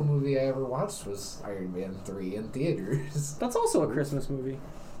 First Marvel movie I ever watched was Iron Man 3 in theaters. That's also a Christmas movie.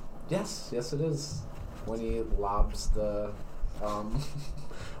 Yes, it is. When he lobs the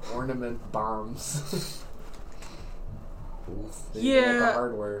ornament bombs. They do Yeah. The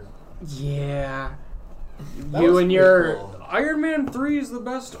hardware. Yeah. That You was and pretty your cool. Iron Man 3 is the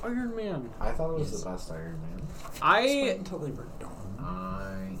best Iron Man. I thought it was the best Iron Man. Until they were done.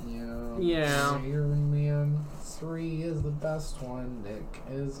 I am Yeah. Iron Man 3 is the best one. Nick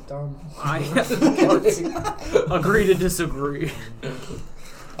is dumb. I agree to disagree.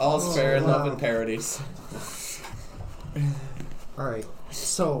 All's fair in love and parodies. Alright,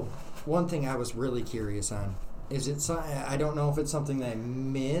 so one thing I was really curious on is I don't know if it's something that I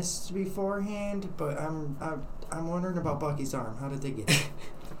missed beforehand, but I'm wondering about Bucky's arm. How did they get it?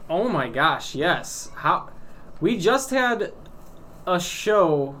 Oh my gosh, yes. How we just had a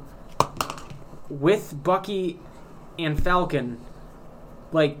show with Bucky and Falcon.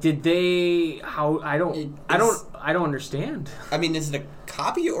 Like, did they? How? I don't understand. I mean, is it a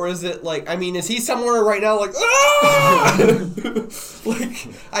copy or is it like? I mean, is he somewhere right now like? Ah! Like,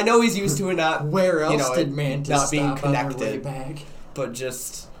 I know he's used to it not. Where else know, did it Mantis not being stop on her way connected, back? but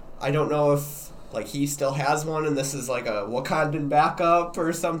just I don't know if like he still has one and this is like a Wakandan backup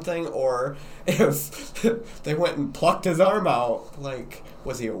or something, or if they went and plucked his arm out. Like,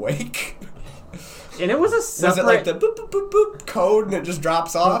 was he awake? And it was a Was separate... it like the boop, boop, boop, boop code and it just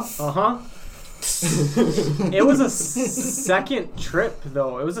drops off? Uh-huh. It was a second trip,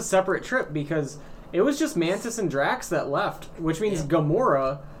 though. It was a separate trip because it was just Mantis and Drax that left, which means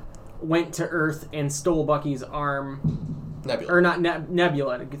Gamora went to Earth and stole Bucky's arm. Nebula. Or not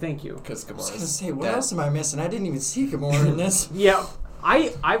Nebula, thank you. Because I was gonna Gamora's say, what dead. else am I missing? I didn't even see Gamora in this. Yeah,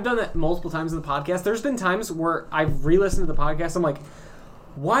 I've done that multiple times in the podcast. There's been times where I've re-listened to the podcast. I'm like,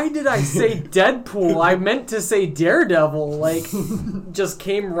 why did I say Deadpool? I meant to say Daredevil. Like, just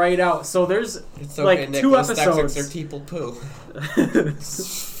came right out. So there's It's like okay, 2 Nicholas episodes. Or people poo.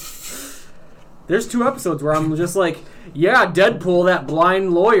 There's 2 episodes where I'm just like, yeah, Deadpool, that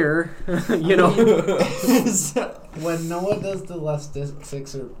blind lawyer, you know. When Noah does the less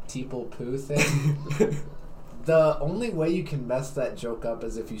six or people poo thing, the only way you can mess that joke up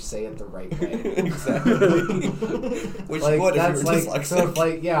is if you say it the right way. Exactly. Which Like, would if that's you were like,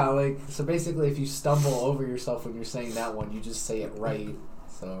 dyslexic. so basically if you stumble over yourself when you're saying that one, you just say it right.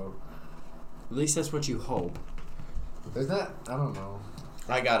 So At least that's what you hope. there's not, I don't know.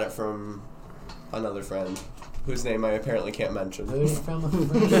 I got it from another friend, whose name I apparently can't mention.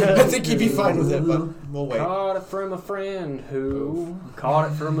 I think he'd be fine with it, but we'll wait. Caught it from a friend who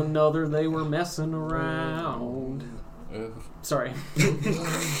caught it from another. They were messing around. Sorry.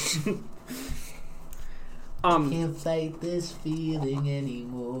 Can't fight this feeling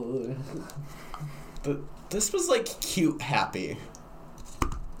anymore. But this was like cute happy.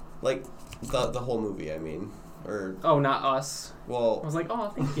 Like the whole movie, I mean. Or Oh, not us. I well was like, oh,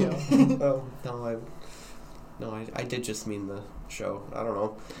 thank you. oh no, I did just mean the show. I don't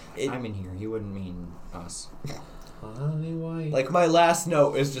know. I'm in here. He wouldn't mean us. Honey, why? Like my last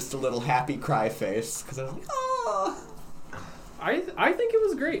note is just a little happy cry face because I was like, oh. I think it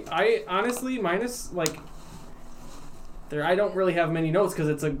was great. I honestly, minus like, I don't really have many notes because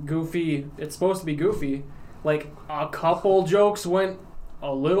it's supposed to be goofy. Like a couple jokes went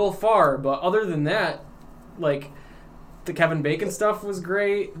a little far, but other than that, like the Kevin Bacon stuff was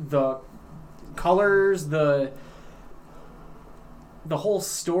great. The colors, the whole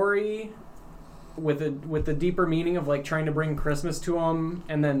story with the deeper meaning of like trying to bring Christmas to them,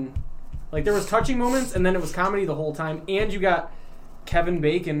 and then like there was touching moments, and then it was comedy the whole time, and you got Kevin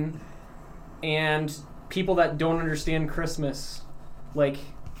Bacon and people that don't understand Christmas. Like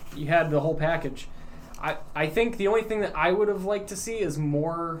you had the whole package. I think the only thing that I would have liked to see is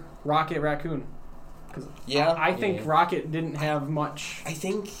more Rocket Raccoon. Cause Yeah. I think Rocket didn't have much. I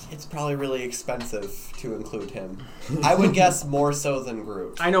think it's probably really expensive to include him. I would guess more so than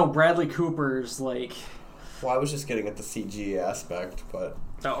Groot. I know Bradley Cooper's like, Well, I was just getting at the CG aspect, but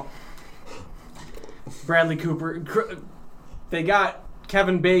oh, Bradley Cooper. They got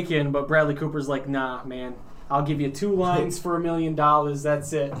Kevin Bacon, but Bradley Cooper's like, nah, man. I'll give you 2 lines for $1 million.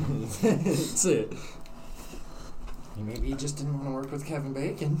 That's it. That's it. Maybe he just didn't want to work with Kevin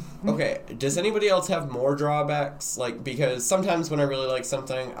Bacon. okay. Does anybody else have more drawbacks? Like, because sometimes when I really like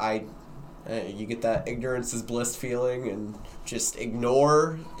something, you get that ignorance is bliss feeling and just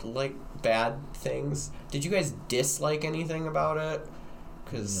ignore like bad things. Did you guys dislike anything about it?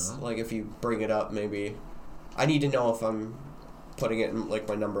 Because like if you bring it up, maybe I need to know if I'm putting it in like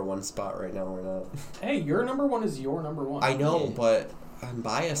my number 1 spot right now or not. Hey, your number 1 is your number 1. I know, Yeah. but I'm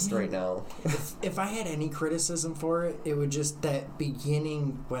biased right now. If I had any criticism for it, it would just that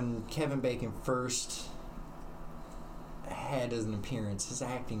beginning when Kevin Bacon first had an appearance. His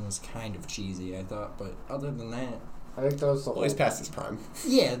acting was kind of cheesy, I thought, but other than that, I think that was the Well, whole. he's past his prime.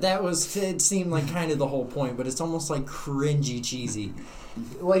 yeah, it seemed like kind of the whole point, but it's almost like cringy cheesy.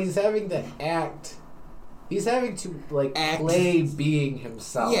 Well, he's having to act. He's having to like Act. play being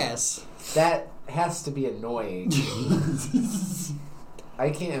himself. Yes. That has to be annoying. I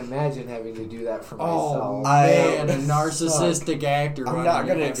can't imagine having to do that for Oh myself. man, a That would narcissistic actor. I'm running not and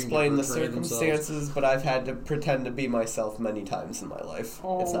going to having explain the portray themselves. circumstances, but I've had to pretend to be myself many times in my life.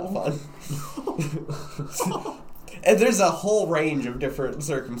 It's not fun. And there's a whole range of different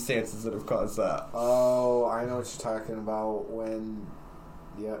circumstances that have caused that. Oh, I know what you're talking about. When,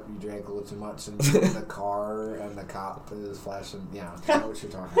 you drank a little too much in the car and the cop is flashing. Yeah, I know what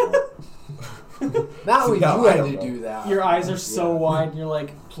you're talking about. Not when No, you I had don't to know. do that. Your eyes are so Yeah. wide, and you're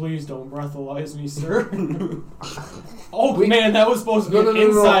like, please don't breathalyze me, sir. Oh man, that was supposed to be an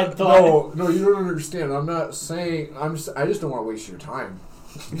inside thought. No, you don't understand. I'm not saying. I just don't want to waste your time.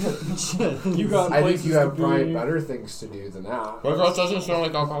 You got I think places you have to probably be. better things to do than that. My girl doesn't smell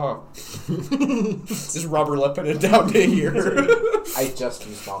like alcohol. Just rubber lipping it down to here. I just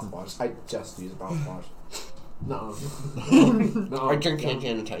use mouthwash. No. No. I drink hand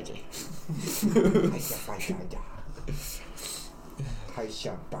sanitizer.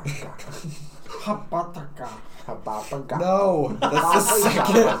 No,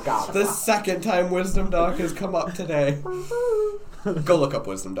 that's the second time Wisdom Dog has come up today. Go look up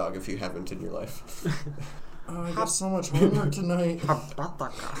Wisdom Dog if you haven't in your life. Oh, I got so much homework tonight.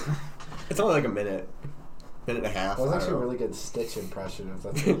 It's only like a minute and a half. That was I actually a don't know. really good Stitch impression of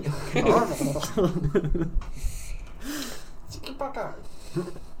that.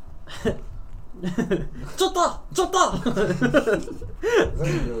 That's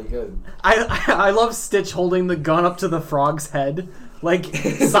really good. I love Stitch holding the gun up to the frog's head, like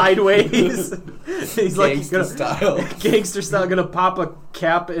sideways. He's like Gangsta style. gangster style, gonna pop a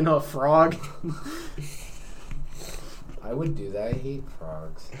cap in a frog. I would do that. I hate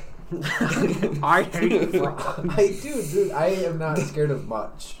frogs. I hate frogs. I do, dude. I am not scared of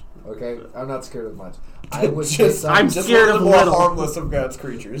much. Okay, I'm not scared of much. I would Just, face off. I'm just scared one of the more little. harmless of God's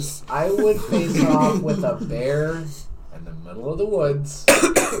creatures. I would face off with a bear in the middle of the woods.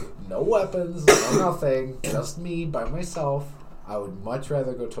 No weapons, no nothing. Just me by myself. I would much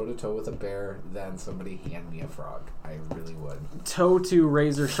rather go toe to toe with a bear than somebody hand me a frog. I really would. Toe to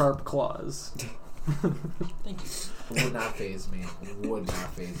razor sharp claws. Thank you. It would not faze me. It would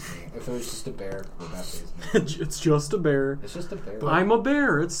not faze me. If it was just a bear, it would not faze me. It's just a bear. It's just a bear. I'm a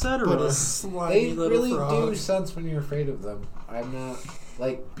bear, etc. But a slimy They little really frog. do sense when you're afraid of them. I'm not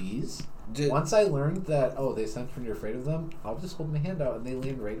like bees. Did- Once I learned that, they sense when you're afraid of them, I'll just hold my hand out and they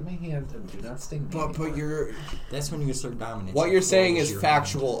land right in my hand and do not sting me. But anymore. That's when you start dominating. What you're saying is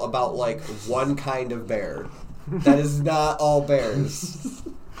factual about like one kind of bear. That is not all bears.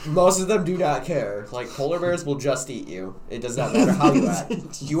 Most of them do not care. Like polar bears will just eat you. It does not matter how you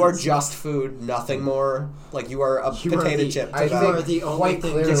act. You are just food, nothing more. Like you are a You are potato the- chip to I them. are think the only quite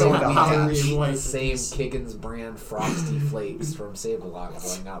thing clearly just we on the have powdery the white same things. Kiggins brand Frosty Flakes from Save-A-Lot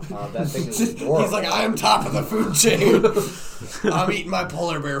going up. That thing is adorable. He's like, I am top of the food chain. I'm eating my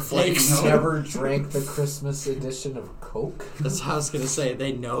polar bear flakes. You never drank the Christmas edition of Coke? That's how I was gonna say.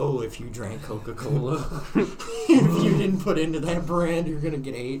 They know if you drank Coca-Cola. If you didn't put into that brand, you're gonna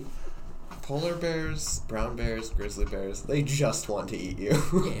get ate. Polar bears, brown bears, grizzly bears, they just want to eat you.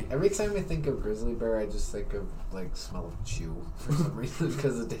 Yeah. Every time I think of grizzly bear, I just think of like smell of chew for some reason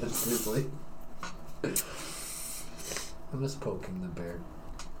because it is grizzly. I'm just poking the bear.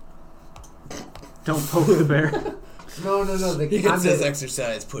 Don't poke the bear. No. He gets his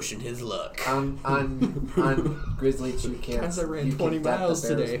exercise pushing his luck. On grizzly chew cans. Guys, I ran you 20 can get the miles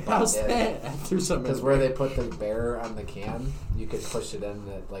bear's today. butt How's in. that? After some Because where they put the bear on the can, you could push it in and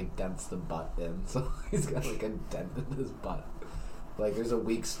it like dents the butt in. So he's got like a dent in his butt. Like there's a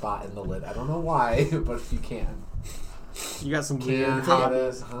weak spot in the lid. I don't know why, but you can. You got some weird. Can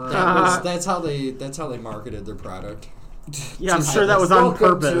hot- that's how they marketed their product. Yeah, I'm sure that was on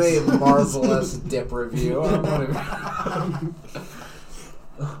Welcome purpose. to a marvelous dip review.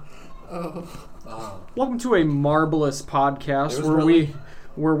 Welcome to a marvelous podcast It was where really-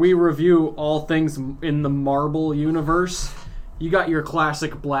 where we review all things in the Marble universe. You got your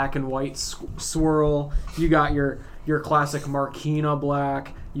classic black and white swirl. You got your classic Marquina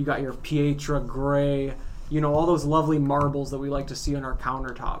black. You got your Pietra gray. You know, all those lovely marbles that we like to see on our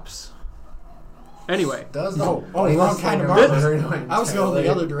countertops. Anyway, wrong kind of marble. I was going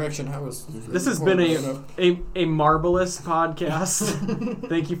the other direction. this has been a marvelous podcast.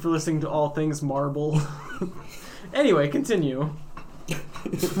 Thank you for listening to all things marble. Anyway, continue.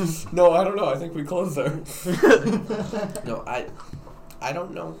 No, I don't know. I think we closed there. No, I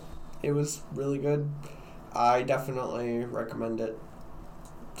don't know. It was really good. I definitely recommend it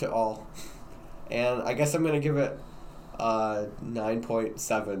to all. And I guess I'm going to give it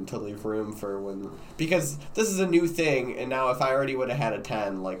 9.7 to leave room for when... Because this is a new thing, and now if I already would have had a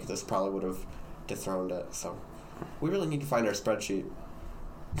 10, like, this probably would have dethroned it. So we really need to find our spreadsheet.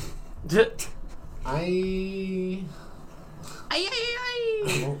 I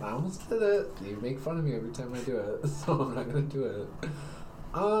almost did it. You make fun of me every time I do it, so I'm not gonna do it.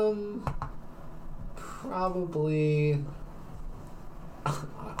 Probably.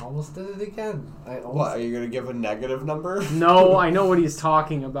 I almost did it again. What, are you going to give a negative number? No, I know what he's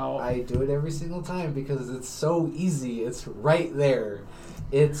talking about. I do it every single time because it's so easy. It's right there.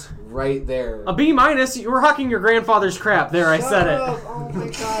 It's right there. A B minus. You were hawking your grandfather's crap. There, I said Shut up. it. Oh my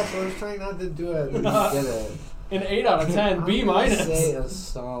gosh, I was trying not to do it. You did it. An 8 out of 10. I'm B gonna minus. say a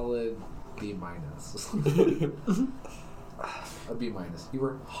solid B minus. A B minus. You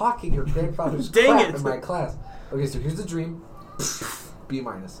were hawking your grandfather's Dang crap it. in my class. Okay, so here's the dream. B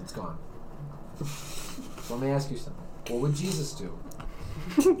minus. It's gone. So let me ask you something. What would Jesus do?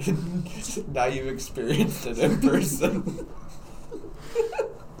 Now you've experienced it in person.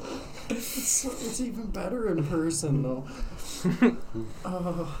 It's even better in person, though.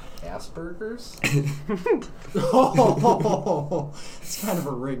 Asperger's? Oh, it's kind of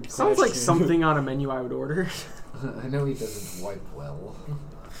a rigged Sounds like question. something on a menu I would order. I know he doesn't wipe well.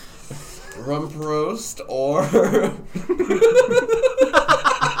 Rump roast or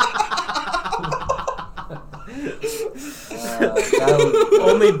That was,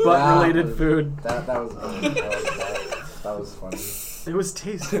 Only that butt-related was- food. That was good. That was funny. It was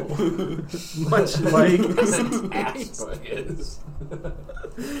tasteful. Much like... Asperger's.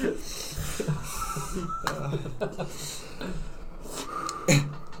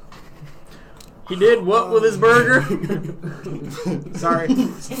 He did what with his burger? Sorry.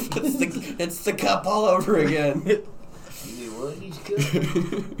 it's the cup all over again.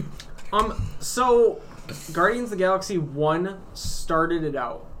 So Guardians of the Galaxy 1 started it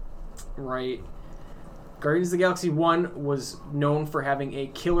out, right? Guardians of the Galaxy 1 was known for having a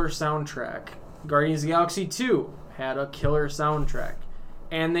killer soundtrack. Guardians of the Galaxy 2 had a killer soundtrack.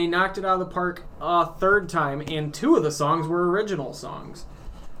 And they knocked it out of the park a third time, and 2 of the songs were original songs.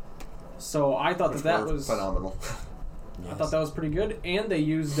 So I thought that was phenomenal. I thought that was pretty good. And they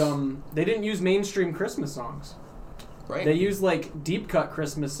used they didn't use mainstream Christmas songs. Right. They used like deep cut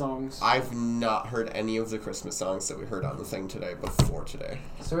Christmas songs. I've not heard any of the Christmas songs that we heard on the thing today before today.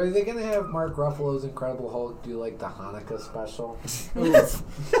 So are they gonna have Mark Ruffalo's Incredible Hulk do like the Hanukkah special?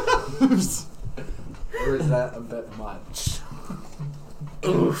 Or is that a bit much?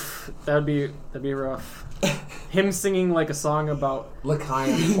 Oof, that'd be rough. Him singing like a song about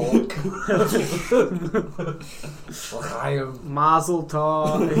L'chaim Hulk. L'chaim. Mazel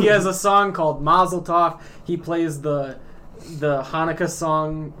Tov. He has a song called Mazel Tov. He plays the Hanukkah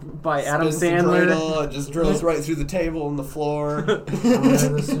song by Adam Spins the Sandler. dreidel, it just drills right through the table and the floor.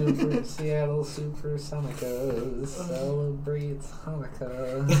 The Seattle Supersonicas celebrates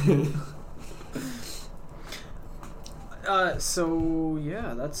Hanukkah. So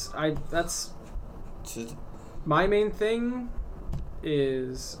yeah, that's my main thing.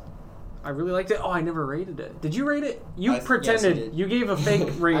 Is I really liked it. Oh, I never rated it. Did you rate it? You pretended. yes, I did. You gave a fake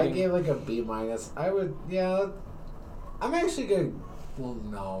rating. I gave like a B-. I would, yeah. I'm actually good. Well,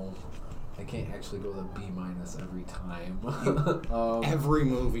 no. I can't actually go with a B- every time. Every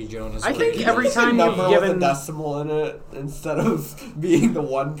movie Jonas. I think rated. every Just a time number you've with a given decimal in it instead of being the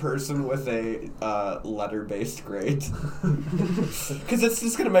one person with a letter-based grade. Because it's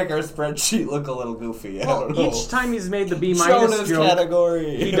just gonna make our spreadsheet look a little goofy. I don't know. each time he's made the B- Jonah's joke,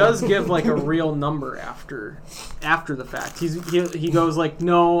 category. he does give like a real number after the fact. He goes like,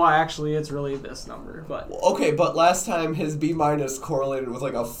 no, actually, it's really this number. But Okay, but last time his B- correlated with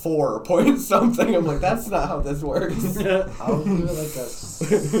like a 4 point something. I'm like, that's not how this works. I'll give it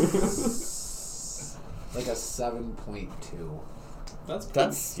like a 7.2.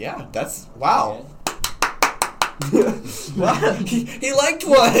 That's wow. Wow, he liked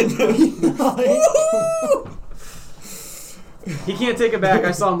one. Woo! he can't take it back.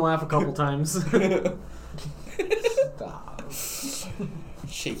 I saw him laugh a couple times. Stop.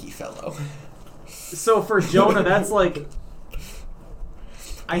 Shaky fellow. So for Jonah, that's like,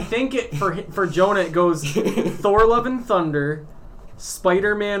 I think for Jonah it goes Thor: Love and Thunder,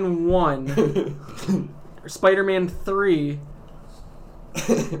 Spider-Man 1, Spider-Man 3,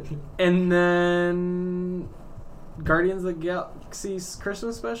 and then Guardians of the Galaxy's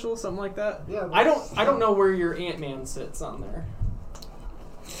Christmas special, something like that. Yeah, I don't know where your Ant-Man sits on there.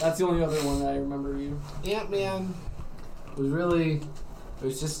 That's the only other one that I remember you. Ant-Man was really... It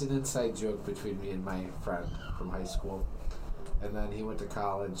was just an inside joke between me and my friend from high school. And then he went to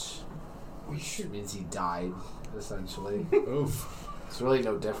college, which means he died, essentially. Oof. It's really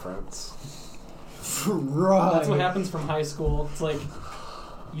no difference. Right. That's what happens from high school. It's like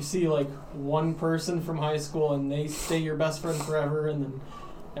you see like one person from high school and they stay your best friend forever, and then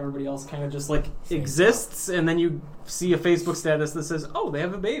everybody else kind of just like exists, and then you see a Facebook status that says, "Oh, they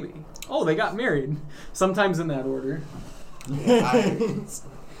have a baby. Oh, they got married." Sometimes in that order.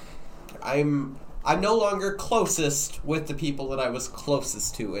 I'm no longer closest with the people that I was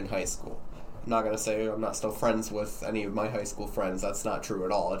closest to in high school. I'm not gonna say I'm not still friends with any of my high school friends. That's not true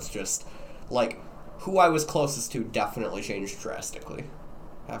at all. It's just like who I was closest to definitely changed drastically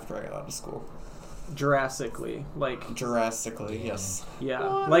after I got out of school. Drastically, like Drastically, yes. yeah,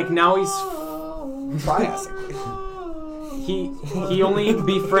 like now Drastically. he only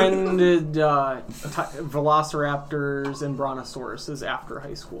befriended velociraptors and brontosauruses after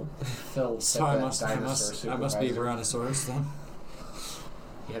high school. Phil So I must be Brontosaurus then.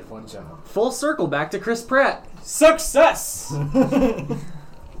 He had one job. Full circle back to Chris Pratt. Success.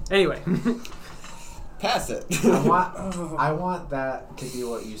 Anyway. Pass it. I want that to be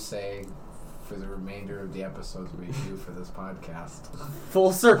what you say for the remainder of the episodes we do for this podcast.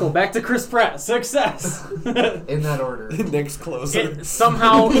 Full circle, back to Chris Pratt. Success. In that order. Nick's closer. It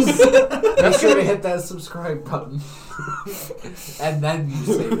somehow. Make sure to hit that subscribe button. And then you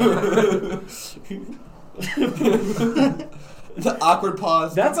say bye. The awkward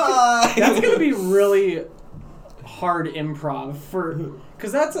pause. That's Bye. that's gonna be really hard improv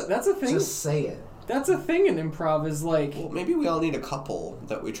because that's a thing. Just say it. That's a thing in improv is like Well, maybe we all need a couple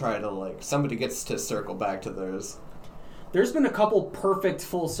that we try to like. Somebody gets to circle back to theirs. there's been a couple perfect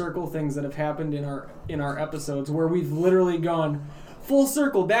full circle things that have happened in our episodes where we've literally gone full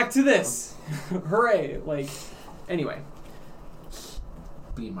circle back to this. Hooray! Like anyway,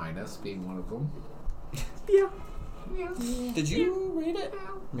 B- being one of them. yeah. Did you read it?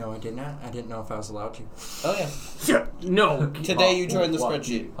 No, I did not. I didn't know if I was allowed to. Oh yeah. No. Today you joined the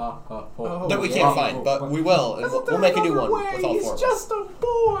spreadsheet Oh, that we can't find, but we will, and we'll make a new one with all four. He's just a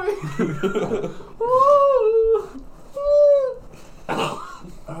boy.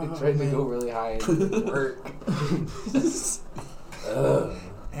 I tried to go really high and it didn't work.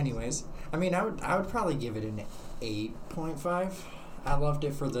 Anyways, I mean, I would probably give it an 8.5. I loved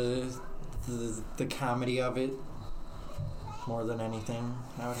it for the comedy of it more than anything,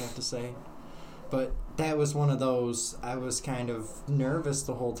 I would have to say. But that was one of those, I was kind of nervous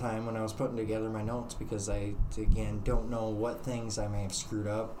the whole time when I was putting together my notes because I, again, don't know what things I may have screwed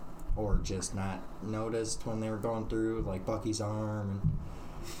up or just not noticed when they were going through, like Bucky's arm. And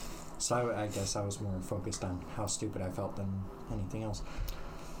so I guess I was more focused on how stupid I felt than anything else.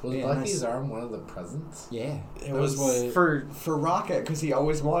 Was Yeah, Bucky's nice. arm one of the presents? Yeah. It that was what... For Rocket because he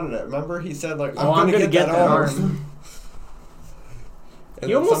always wanted it. Remember, he said like, I'm gonna get that arm. And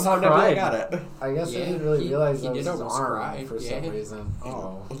He then almost somehow Nebula cried. got it. I guess Yeah, I didn't really he- realize he that was did his almost arm cry, for some yeah. reason.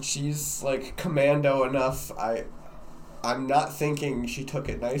 Oh. She's like commando enough. I'm not thinking she took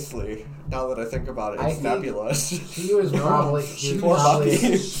it nicely. Now that I think about it, I it's think- Nebula. He was probably... she he was probably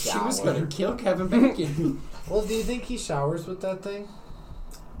lucky. She was showered. going to kill Kevin Bacon. Well, do you think he showers with that thing?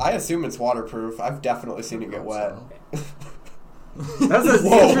 I assume it's waterproof. I've definitely seen it get wet. that's an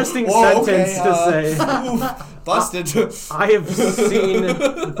Whoa, interesting whoa, sentence okay, to say. Busted. I have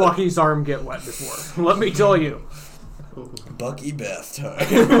seen Bucky's arm get wet before. Let me tell you. Bucky Beth time.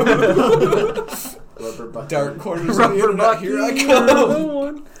 Rubber Bucky. Dark corners of the Rubber internet. Bucky, Here I you're the come.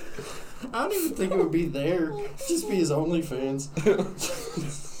 one. I don't even think it would be there. It'd just be his OnlyFans.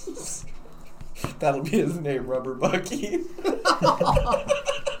 That'll be his name, Rubber Bucky.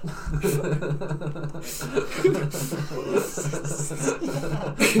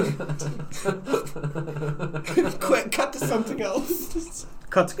 Quick, cut to something else.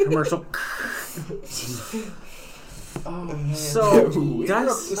 Cut to commercial. Oh, man. So, We did I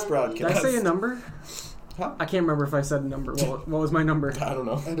interrupt this broadcast. did I say a number? Huh? I can't remember if I said a number. What was my number? I don't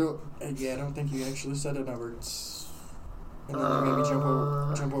know. I don't think you actually said a number. And then you made me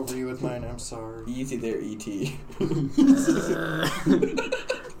jump over you with mine. I'm sorry. Easy there, E.T.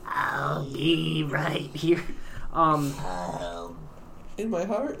 I'll be right here. In my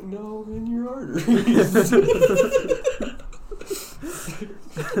heart? No, in your arteries.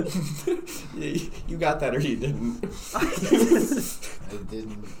 Yeah, you got that or you didn't. I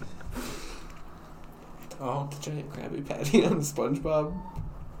didn't. Oh, the giant Krabby Patty on SpongeBob.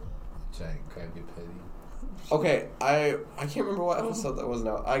 Giant Krabby Patty. Okay, I can't remember what episode that was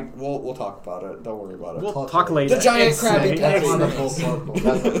now. We'll talk about it. Don't worry about it. We'll talk later. The giant It's Krabby That's Patty. on the full circle.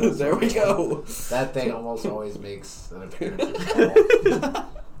 That's on the full There we circle. go. That thing almost always makes an appearance.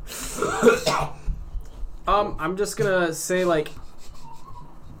 I'm just gonna say like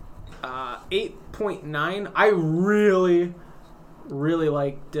 8.9. I really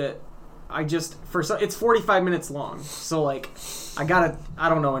liked it. It's 45 minutes long, so like I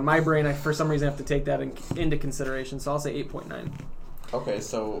don't know, in my brain for some reason I have to take that into consideration, so I'll say 8.9. Okay,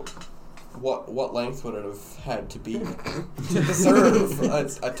 so what length would it have had to be to deserve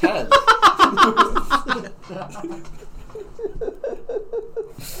a 10?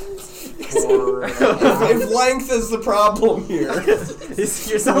 If length is the problem here, It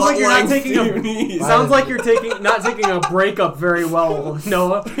sounds like you're not taking not taking a breakup very well,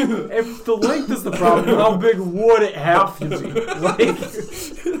 Noah. If the length is the problem, how big would it have to be?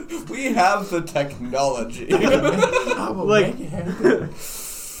 Like, we have the technology. like,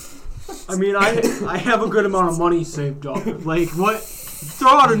 I mean, I have a good amount of money saved up. Like, what? Throw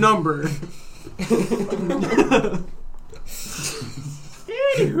out a number.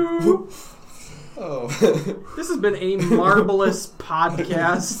 Anywho, Oh. this has been a marvelous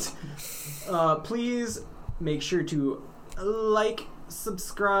podcast. Please make sure to like,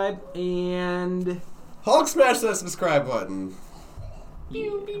 subscribe, and Hulk smash that subscribe button.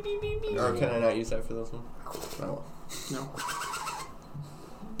 Or can I not use that for this one? Oh. No.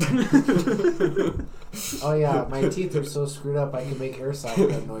 Oh yeah, my teeth are so screwed up I can make air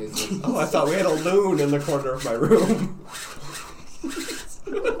socket noises. Oh, I thought we had a loon in the corner of my room.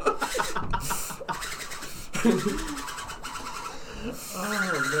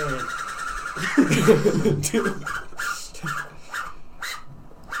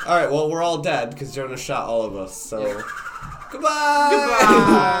 All right, well, we're all dead because Jonah shot all of us. So, goodbye.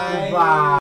 Goodbye. Bye.